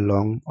during a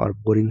long or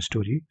boring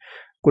story,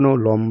 কোনো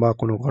লম্বা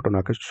কোনো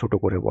ঘটনাকে ছোট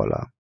করে বলা।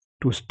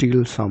 Two still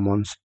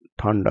someone's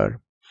thunder,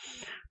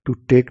 to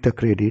take the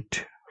credit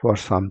for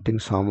something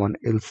someone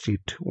else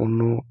did, অন্য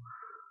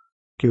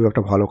কেউ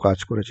একটা ভালো কাজ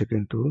করেছে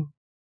কিন্তু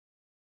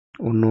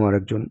অন্য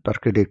আরেকজন তার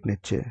ক্রেডিট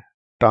নিচ্ছে।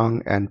 টাং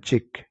অ্যান্ড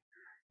চিক,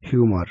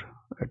 হিউমার,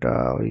 এটা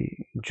ওই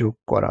যোগ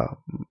করা,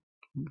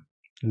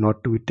 not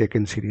to be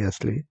taken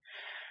seriously,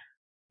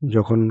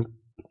 যখন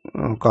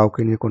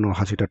কাউকে নিয়ে কোনো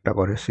হাসি ঠাট্টা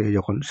করে সে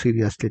যখন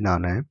সিরিয়াসলি না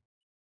নেয়।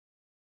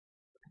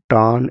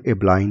 Turn a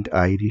blind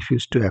I,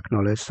 refuse to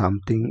acknowledge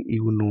something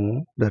you know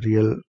the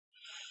real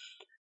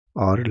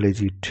or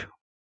legit,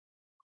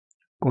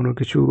 কোনো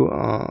কিছু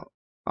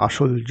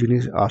আসল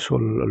জিনিস,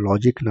 আসল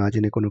লজিক না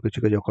জেনে কোনো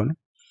কিছুকে যখন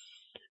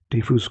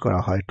রিফিউজ করা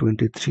হয়।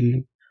 23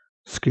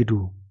 স্কিডু,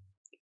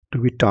 two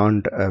B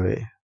turned away.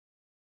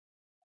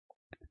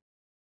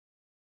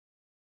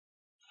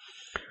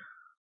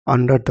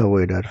 Under the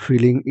weather,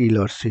 feeling ill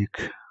or sick.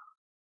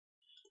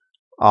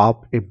 Up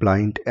a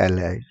blind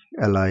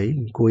alley,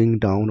 going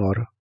down or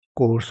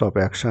course of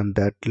action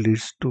that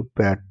leads to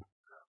bad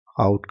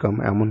outcome,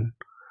 এমন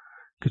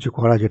কিছু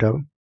করা যেটা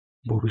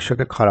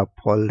ভবিষ্যতে খারাপ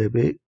ফল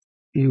দেবে।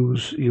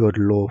 ইউজ ইউর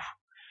লোভ,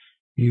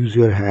 use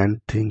your hand,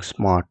 think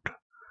smart,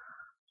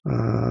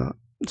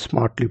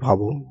 smartly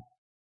ভাবো,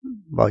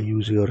 বা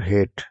use your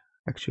head,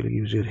 actually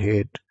use your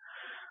head,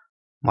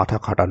 মাথা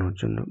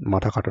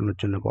খাটানোর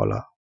জন্য বলা।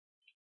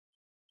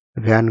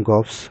 Van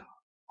গভস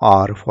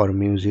R for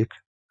music,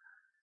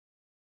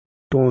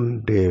 tone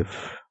Dave.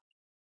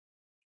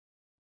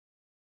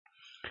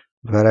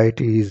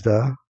 Variety is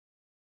the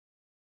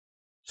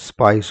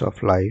spice of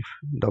life.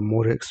 The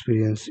more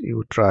experience you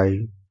try,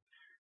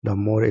 the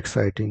more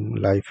exciting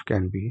life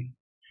can be.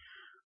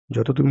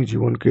 যত তুমি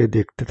জীবনকে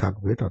দেখতে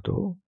থাকবে তত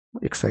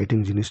এক্সাইটিং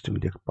জিনিস তুমি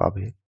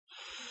পাবে।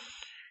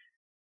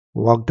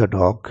 Walk the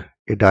dog,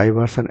 a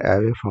diversion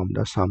away from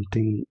the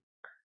something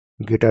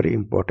greater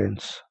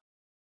importance.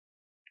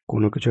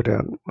 কোনো কিছু একটা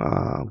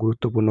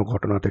গুরুত্বপূর্ণ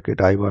ঘটনা থেকে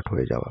ডাইভার্ট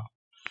হয়ে যাওয়া।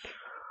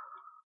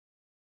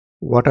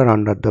 Water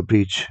under the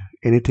bridge,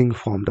 anything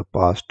from the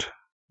past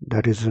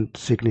that isn't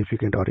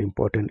significant or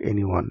important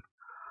anyone.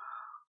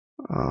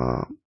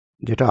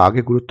 যেটা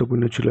আগে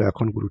গুরুত্বপূর্ণ ছিল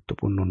এখন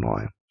গুরুত্বপূর্ণ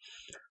নয়।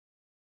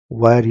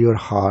 Wear your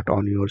heart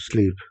on your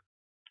sleeve,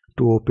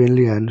 to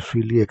openly and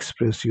freely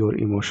express your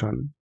emotion.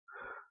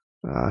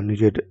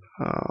 নিজের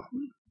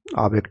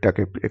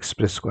আবেগটাকে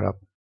এক্সপ্রেস করা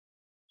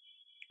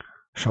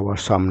সবার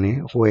সামনে।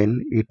 When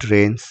it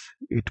rains,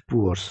 it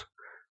pours.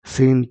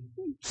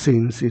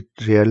 Since it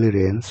rarely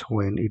rains,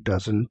 when it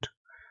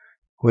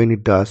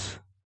does,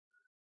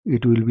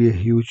 it will be a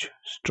huge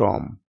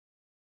storm.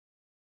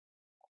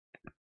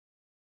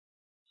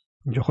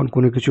 যখন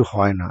কোনো কিছু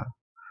হয় না,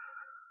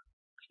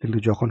 কিন্তু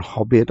যখন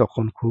হবে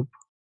তখন খুব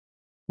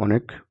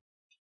অনেক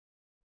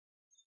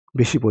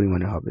বেশি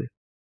পরিমাণে হবে।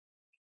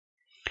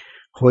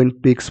 When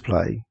pigs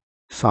fly,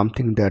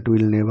 something that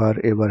will never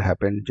ever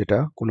happen, যেটা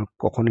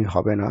কখনোই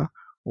হবে না।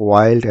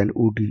 Wild and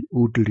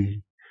woodly,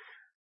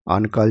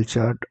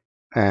 uncultured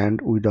and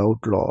without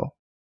law,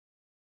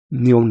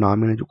 নিয়ম না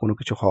মেনে কোনো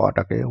কিছু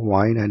হওয়াটাকে।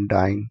 Wine and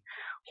dine,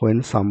 when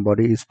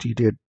somebody is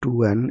treated to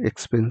an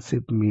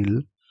expensive meal,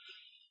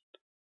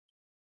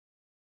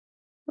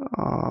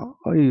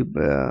 ওই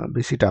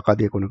বেশি টাকা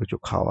দিয়ে কোনো কিছু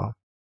খাওয়া।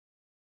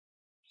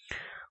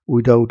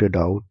 Without a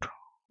doubt,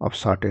 of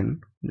certain,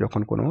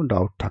 যখন কোনো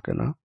ডাউট থাকে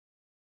না।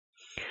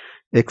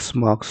 X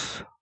marks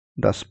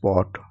the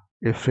spot,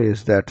 a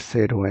phrase that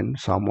said when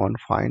someone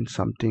finds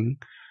something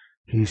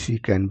he she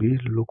can be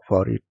look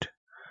for it.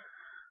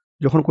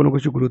 যখন কোনো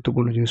কিছু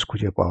গুরুত্বপূর্ণ জিনিস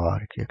খুঁজে পাওয়া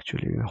আর কি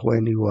actually.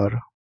 When you are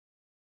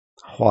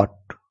what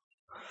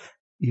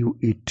you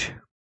eat,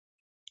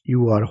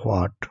 you are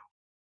what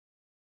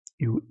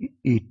you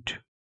eat.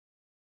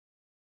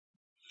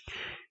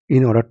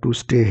 In order to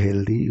stay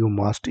healthy, you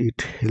must eat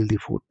healthy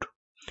food.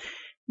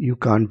 You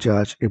can't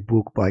judge a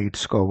book by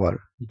its cover.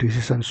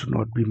 Decisions should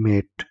not be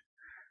made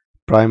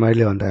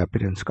primarily on the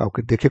appearance.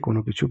 কাউকে দেখে কোনো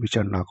কিছু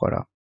বিচার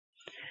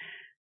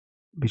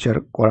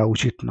করা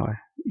উচিত নয়।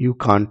 You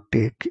can't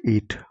take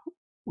it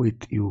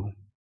with you.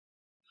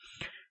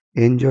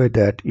 Enjoy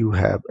that you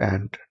have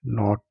and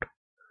not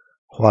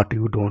what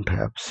you don't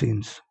have,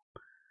 since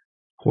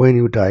when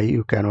you die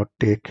you cannot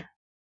take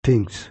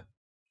things.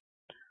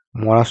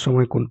 মরার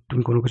সময়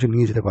তুমি কোনো কিছু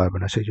নিয়ে যেতে পারবে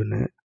না, সেই জন্য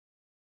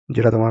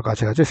যেটা তোমার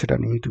কাছে আছে সেটা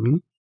নিয়ে তুমি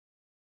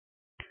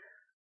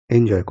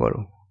এনজয় করো।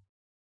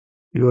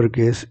 Your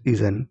guess is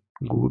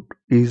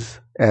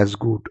as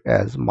good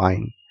as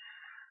mine.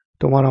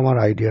 তোমার আমার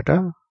আইডিয়াটা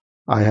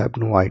I have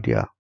no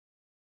idea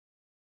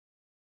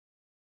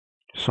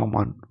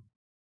সমান।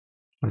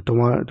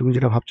 তুমি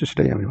যেটা ভাবছো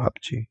সেটাই আমি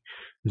ভাবছি।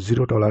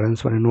 জিরো টলারেন্স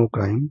মানে নো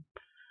ক্রাইম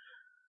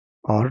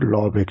আর ল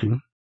ব্রেকিং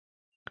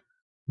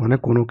মানে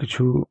কোনো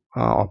কিছু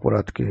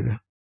অপরাধকে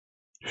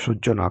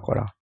সহ্য না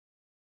করা।